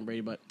 like fucking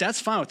Brady. But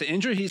that's fine. With the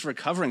injury he's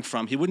recovering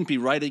from, he wouldn't be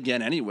right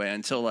again anyway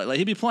until, like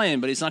he'd be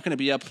playing, but he's not going to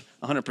be up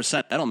 100%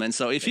 Edelman.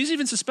 So if he's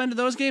even suspended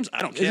those games,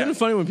 I don't care. Isn't it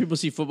funny when people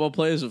see football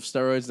players with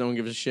steroids, no one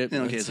gives a shit? They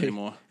don't care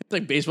anymore. It's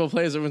like baseball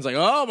players, everyone's like,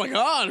 oh my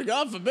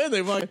God forbid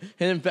they fucking...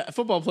 And then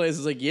football players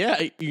is like,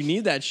 yeah, you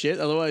need that shit,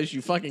 otherwise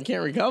you fucking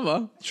can't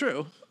recover.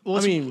 True. Well,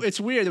 it's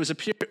weird. There was a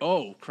period.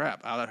 Oh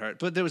crap! Oh, that hurt.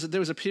 But there was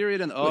a period,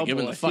 and give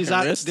him the fucking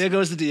wrist? There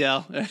goes the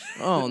DL.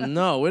 Oh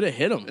no! Where'd it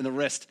hit him? In the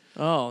wrist.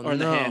 Oh or in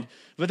the hand.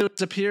 But there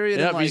was a period.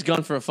 Yeah, he's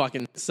gone for a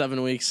fucking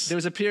 7 weeks. There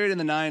was a period in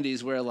the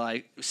 '90s where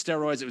like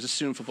steroids. It was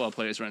assumed football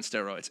players were on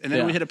steroids, and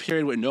then we hit a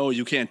period where no,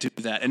 you can't do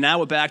that. And now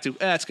we're back to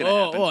it's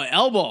gonna happen. Oh,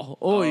 elbow.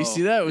 Oh, you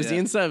see that? It was the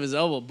inside of his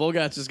elbow.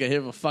 Bogart just got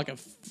hit with a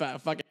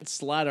fucking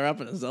slider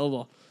up in his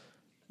elbow.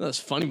 That's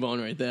funny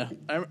bone right there.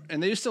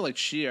 And they used to like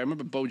cheer. I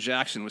remember Bo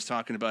Jackson was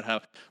talking about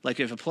how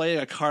like if a player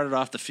got carted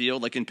off the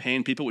field like in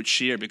pain, people would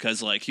cheer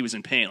because like he was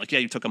in pain. Like, yeah,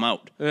 you took him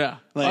out. Yeah.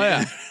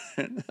 Like,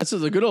 That's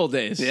the good old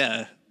days.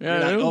 Yeah.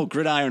 Gridiron.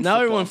 Gridiron. Now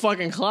football. Everyone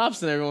fucking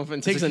claps and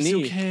everyone takes a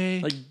knee.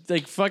 Okay.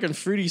 Like fucking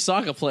fruity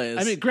soccer players.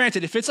 I mean,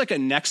 granted, if it's like a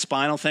neck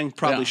spinal thing,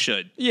 probably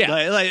should.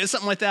 Yeah. Like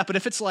something like that. But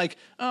if it's like,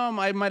 I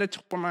might have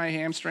torn my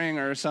hamstring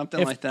or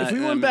something like that. If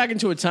we went back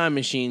into a time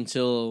machine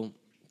till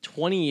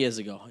 20 years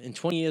ago, and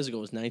 20 years ago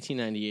was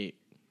 1998.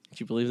 Can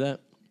you believe that?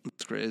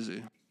 That's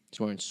crazy. She's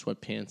wearing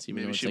sweatpants even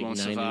Maybe though it's she like won't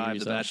 90 survive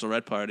the out.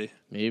 bachelorette party.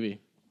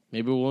 Maybe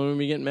when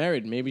we get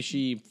married, maybe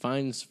she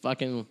finds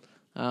fucking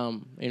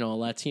a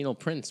Latino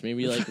prince.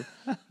 Maybe like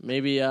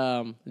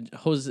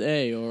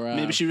Jose or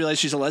maybe she realized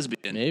she's a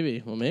lesbian.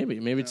 Maybe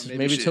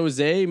it's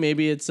Jose.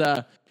 Maybe it's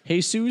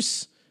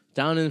Jesus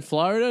down in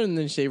Florida, and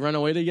then they run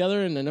away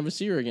together, and I never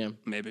see her again.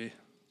 Maybe.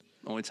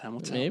 Only time will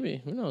tell. Maybe.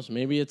 Who knows?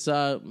 Maybe it's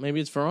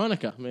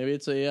Veronica. Maybe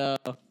it's a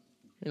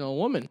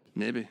woman.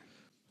 Maybe.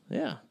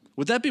 Yeah.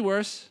 Would that be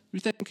worse, you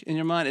think, in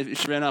your mind, if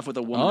she ran off with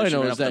a woman? All I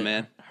know is is that a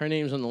man? her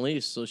name's on the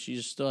lease, so she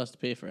just still has to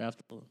pay for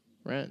after the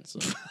rent. So.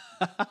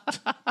 That's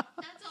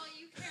all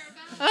you care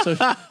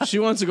about? So she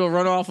wants to go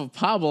run off of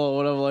Pablo or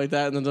whatever like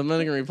that in the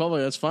Dominican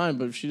Republic, that's fine.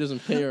 But if she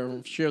doesn't pay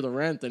her share of the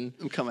rent, then...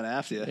 I'm coming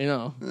after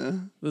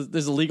you.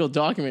 There's a legal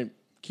document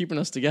keeping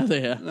us together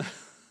here.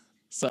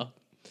 So,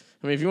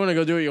 I mean, if you want to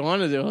go do what you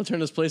want to do, I'll turn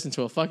this place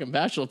into a fucking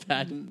bachelor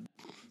pad. Look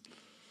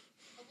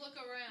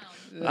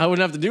around. I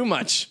wouldn't have to do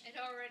much. It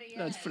already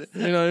is.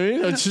 You know what I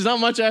mean? There's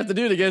not much I have to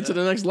do to get to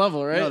the next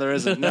level, right? No, there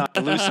isn't. No,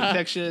 lose some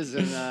pictures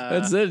and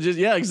that's it.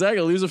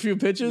 Exactly. Lose a few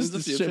pitches,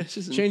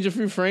 change a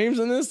few frames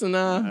in this, and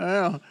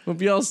we'll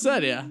be all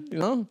set. Yeah,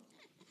 it'd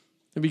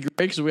be great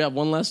because we have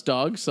one less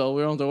dog, so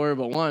we don't have to worry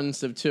about one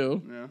instead of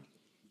 2. Yeah.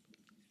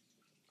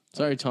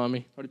 Sorry,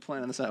 Tommy. Already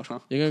planning this out, huh?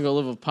 You're gonna go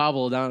live with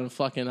Pablo down in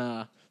fucking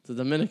the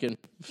Dominican.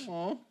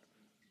 Oh.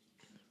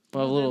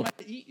 Well, They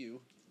might eat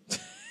you.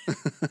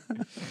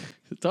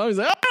 Tommy's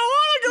like, I don't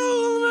want to go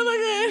to the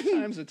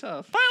again. Times are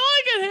tough. I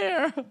like it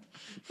here.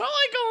 I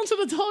like going to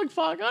the dog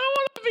park. I don't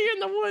want to be in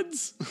the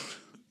woods.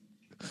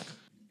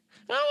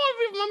 I don't want to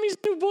be Mommy's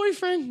new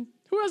boyfriend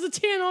who has a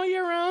tan all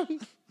year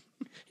round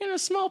and a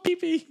small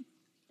pee-pee.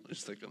 I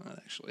was thinking that,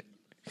 actually.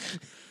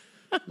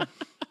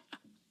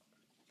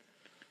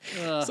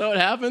 So it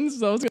happens?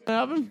 So what's going to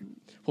happen?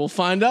 We'll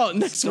find out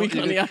next week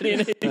on the Arty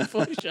and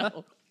 84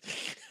 show.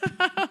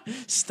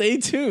 Stay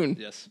tuned.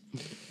 Yes.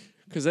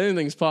 Because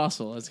anything's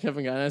possible, as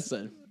Kevin Garnett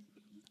said.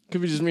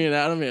 Could be just me and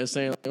Adam here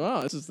saying, like,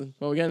 wow,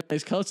 we got a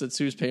nice couch that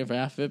Sue's paying for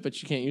half of it,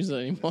 but you can't use it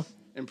anymore.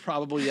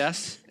 Improbable,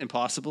 yes.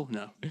 Impossible,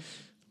 no.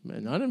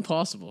 Man, not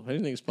impossible.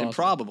 Anything's possible.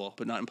 Improbable,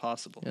 but not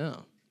impossible. Yeah.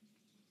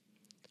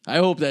 I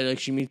hope that like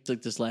she meets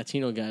like this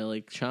Latino guy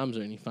like charms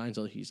her and he finds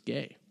out he's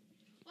gay.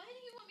 Why do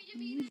you want me to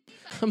meet anybody?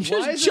 I'm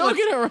just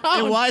joking around.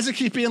 And why does it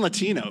keep being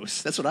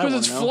Latinos? That's what I want to know.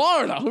 Because it's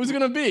Florida. Who's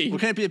gonna be? Well,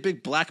 can't it be a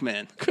big black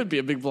man? Could be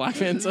a big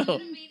black man If I too.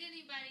 didn't meet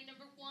anybody,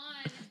 number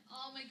one,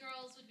 all my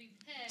girls would be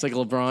pissed. It's like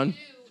LeBron. Two,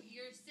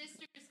 your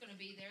sister's gonna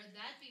be there.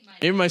 That'd be my.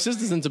 Maybe my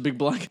sister's into big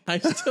black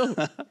guys too.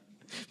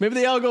 Maybe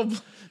they all go.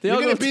 You're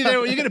gonna be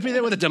there. You're gonna be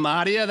there with a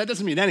Dematia. That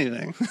doesn't mean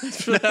anything.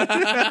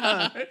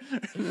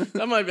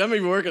 That might be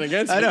working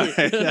against me. I know.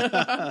 Right?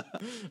 I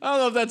don't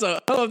know if that's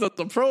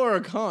a pro or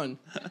a con.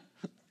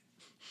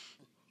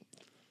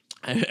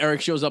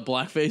 Eric shows up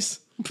blackface.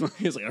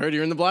 He's like, I heard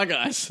you're in the black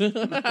guys.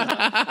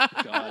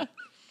 God.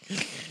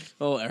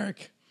 Oh,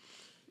 Eric.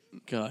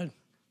 God.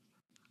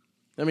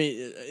 I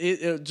mean,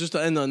 just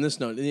to end on this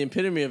note, the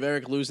epitome of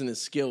Eric losing his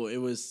skill, it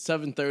was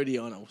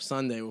 7:30 on a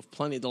Sunday with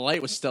plenty. The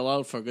light was still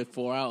out for a good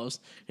 4 hours,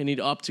 and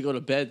he'd up to go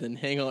to bed, then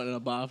hang out in a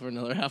bar for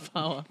another half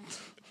hour.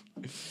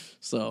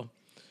 So,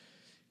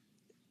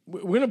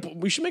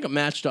 we should make a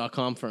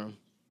Match.com for him.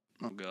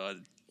 Oh God.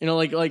 You know,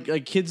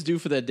 like kids do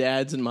for their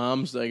dads and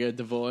moms that get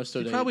divorced.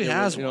 Or He probably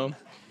has one.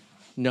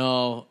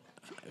 No,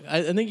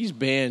 I think he's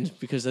banned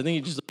because I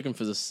think he's just looking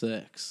for the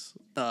sex.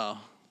 Oh.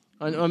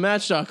 On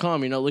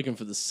Match.com, you're not looking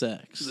for the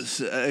sex. The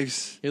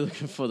sex. You're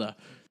looking for the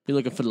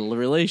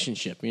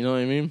relationship. You know what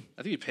I mean?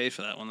 I think you pay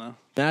for that one though.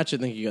 Match, I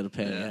think you got to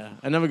pay. Yeah.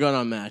 I never got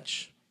on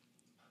Match.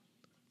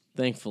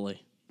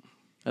 Thankfully,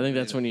 I think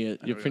that's when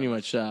you're pretty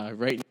much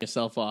writing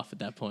yourself off at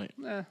that point.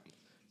 Nah.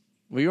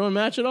 Were you on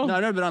Match at all? No,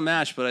 I've never been on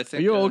Match, but I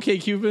think. Are you OK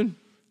Cupid?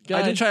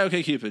 I did try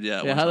OkCupid.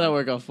 Yeah. Yeah. How'd that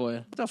work out for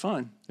you? It's not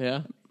fun.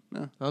 Yeah.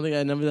 No. I don't think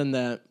I'd never done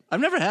that.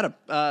 I've never had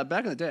a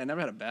back in the day. I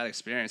never had a bad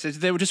experience.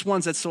 They were just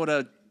ones that sort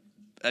of.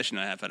 Actually,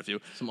 no, I have had a few.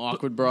 Some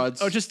awkward broads.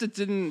 Oh, just it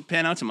didn't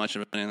pan out too much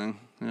of anything.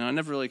 You know,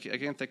 I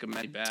can't think of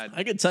many bad.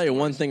 I could tell you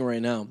one thing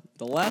right now.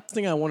 The last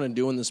thing I want to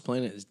do on this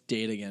planet is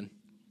date again.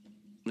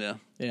 Yeah.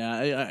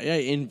 Yeah,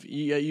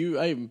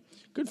 I'm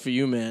good for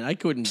you, man. I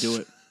couldn't do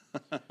it.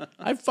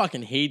 I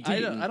fucking hate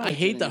dating. I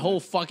hate the whole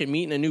fucking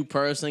meeting a new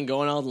person,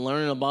 going out and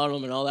learning about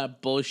them and all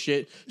that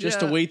bullshit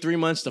just to wait 3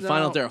 months to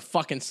find out they're a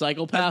fucking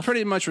psychopath. I'm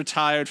pretty much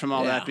retired from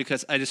all that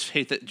because I just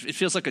hate that. It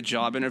feels like a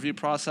job interview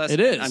process.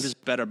 It is. I'm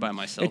just better by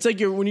myself. It's like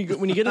when you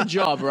get a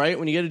job, right?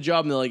 When you get a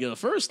job and they're like, the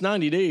first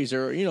 90 days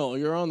or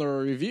you're on the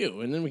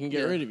review and then we can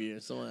get rid of you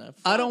and so on.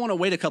 I don't want to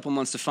wait a couple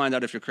months to find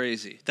out if you're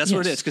crazy. That's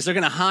what it is because they're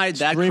going to hide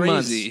that 3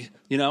 crazy,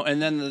 months.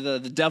 And then the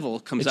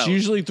devil comes out. It's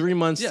usually 3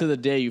 months to the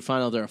day you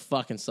find out they're a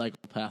fucking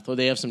psychopath or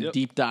they have some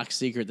deep, dark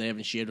secret they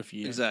haven't shared with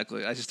you.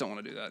 Exactly. I just don't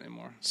want to do that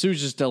anymore.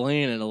 Sue's just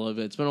delaying it a little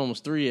bit. It's been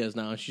almost 3 years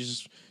now.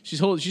 She's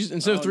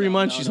instead of 3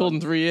 months, she's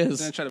holding 3 years.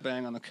 I'm going to try to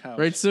bang on the couch.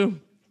 Right, Sue?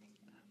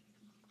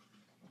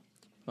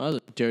 Oh,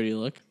 that's a dirty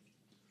look.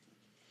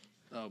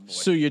 Oh, boy.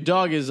 Sue, your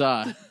dog is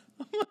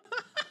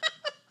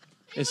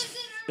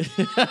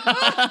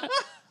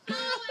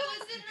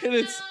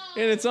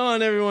it's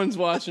on. Everyone's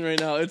watching right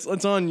now. It's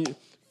on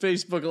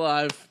Facebook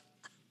Live.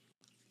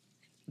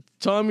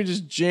 Tommy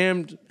just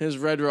jammed his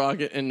red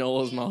rocket in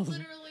Nola's mouth.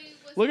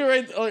 Look at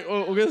right.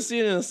 We're gonna see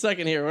it in a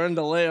second here. We're on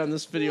delay on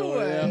this video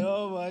right now.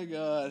 Oh my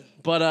God!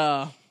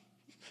 But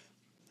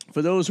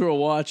for those who are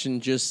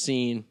watching, just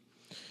seen.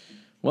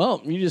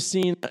 Well, you just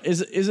seen. Is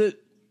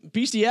it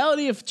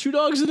bestiality if two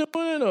dogs are doing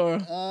it or?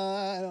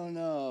 I don't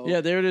know.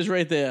 Yeah, there it is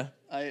right there.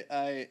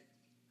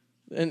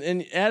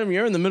 And Adam,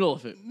 you're in the middle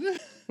of it,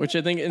 which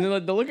I think. And then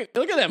look at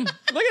them. Look at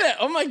that.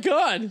 Oh my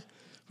God.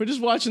 We're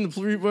just watching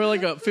we're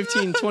like a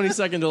 15, 20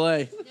 second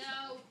delay.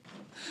 No.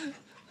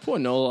 Poor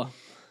Nola.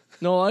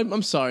 Nola,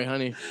 I'm sorry,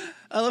 honey.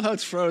 I love how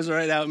it's frozen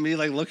right out. Me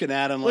like looking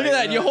at him. Look at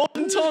that. You're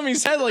holding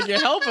Tommy's head like you're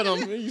helping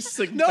him. You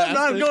sick No, bastard.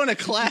 I'm going to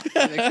class.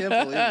 I can't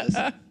believe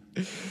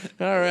this.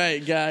 All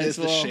right, guys. It's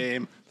a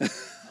shame.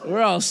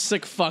 We're all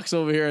sick fucks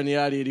over here on the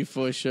Arty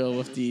 84 show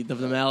with the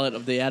mallet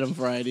of the Adam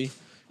variety.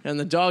 And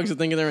the dogs are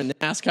thinking they're in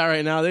NASCAR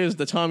right now. There's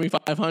the Tommy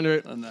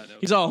 500.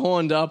 He's all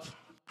horned up.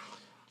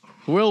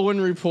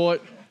 Whirlwind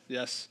report.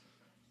 Yes.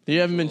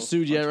 You haven't been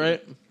sued yet,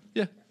 right?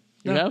 Yeah.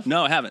 You have?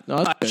 No, I haven't. No,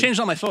 I changed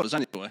all my photos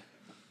anyway.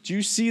 Do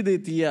you see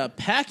that the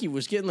Packy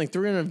was getting like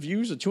 300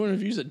 views or 200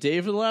 views a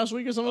day for the last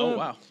week or something? Oh,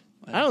 wow.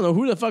 I don't know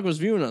who the fuck was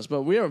viewing us,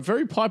 but we are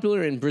very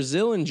popular in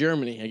Brazil and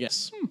Germany, I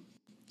guess.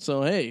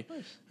 So hey,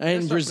 That's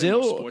and not Brazil,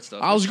 pretty much sports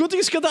stuff. I was going to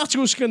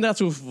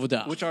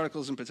skandatu. Which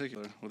articles in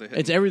particular were they hitting?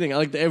 It's everything.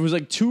 Like it was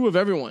like two of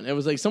everyone. It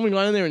was like someone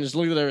got in there and just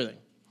looked at everything.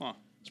 Huh.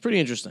 It's pretty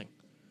interesting.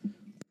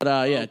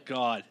 But yeah, Oh,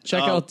 God.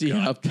 check out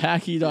the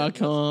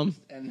Packy.com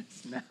And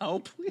it's now,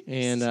 please.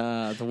 and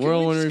the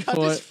Whirlwind Cut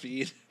Report. this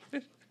feed.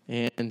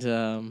 And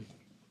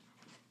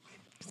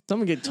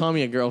someone get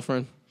Tommy a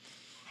girlfriend.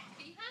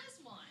 He has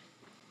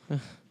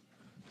one.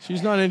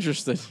 She's not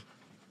interested.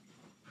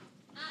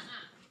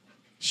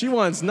 She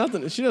wants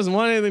nothing. She doesn't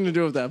want anything to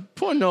do with that.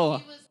 Poor Nola.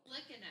 He was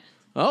licking it.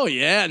 Oh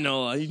yeah,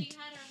 Nola. You, She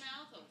had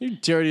her mouth open. you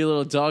dirty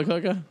little dog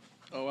hooker.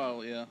 Oh,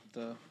 well, yeah.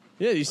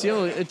 Yeah, you see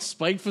how it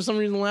spiked for some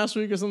reason last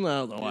week or something? I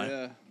don't know why.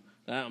 Yeah.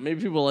 I don't know,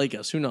 maybe people like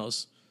us. Who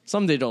knows?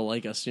 Some they don't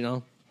like us, you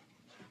know?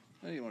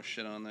 I need to get more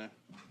shit on there.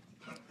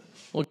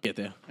 We'll get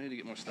there. I need to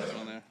get more stuff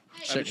on there.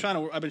 Hey,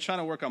 I've been trying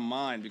to work on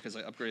mine because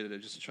I upgraded it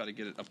just to try to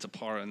get it up to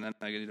par, and then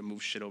I need to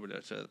move shit over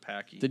to the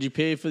Packy. Did you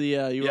pay for the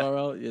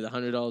URL? Yeah, the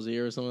 $100 a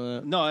year or something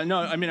like that? No.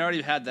 I mean, I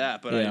already had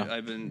that, but Yeah.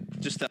 I've been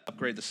just to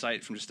upgrade the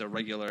site from just a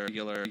regular.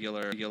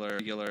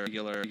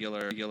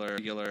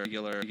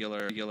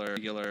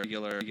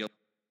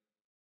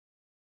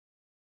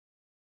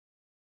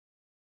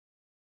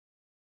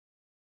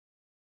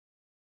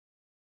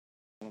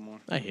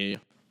 I hear you.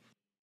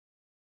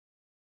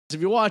 If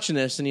you're watching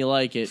this and you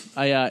like it,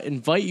 I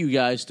invite you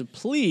guys to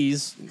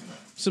please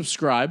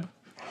subscribe.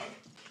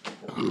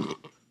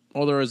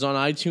 Whether it's on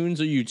iTunes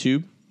or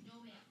YouTube,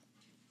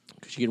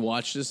 because you can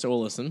watch this or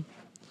listen.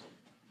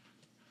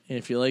 And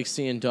if you like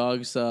seeing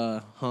dogs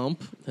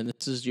hump, then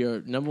this is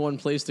your number one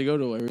place to go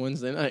to every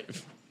Wednesday night.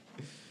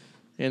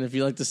 And if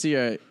you like to see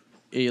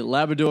a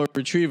Labrador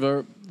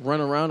Retriever run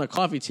around a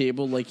coffee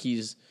table like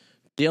he's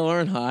Dale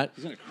Earnhardt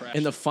He's gonna crash.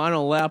 in the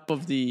final lap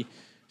of the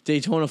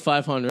Daytona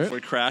 500 Before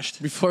he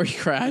crashed. before he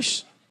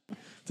crashed,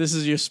 this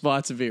is your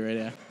spot to be right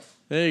there.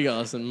 There you go.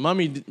 Listen,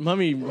 mummy,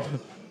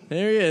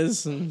 there he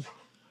is. And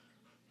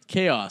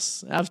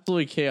chaos,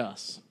 absolutely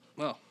chaos.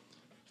 Well,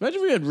 Imagine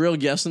if we had real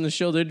guests on the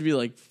show; they'd be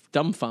like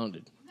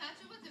dumbfounded. Imagine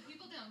what the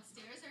people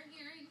downstairs are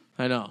hearing.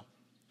 I know.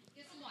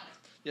 Get some water.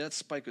 yeah, that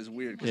spike was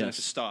weird because Yeah. then it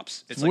just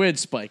stops. It's weird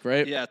spike,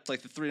 right? Yeah, it's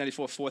like the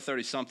 394,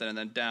 430 something, and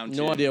then down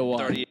No to idea why.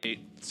 38,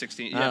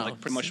 16. I Yeah, know.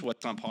 like pretty much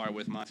what's on par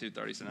with my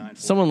 239.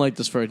 Someone liked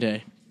this for a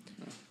day.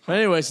 But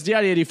anyways, it's the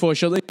Arty 84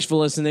 show. Thanks for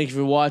listening. Thank you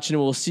for watching.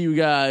 And we'll see you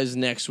guys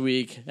next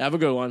week. Have a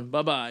good one.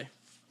 Bye-bye.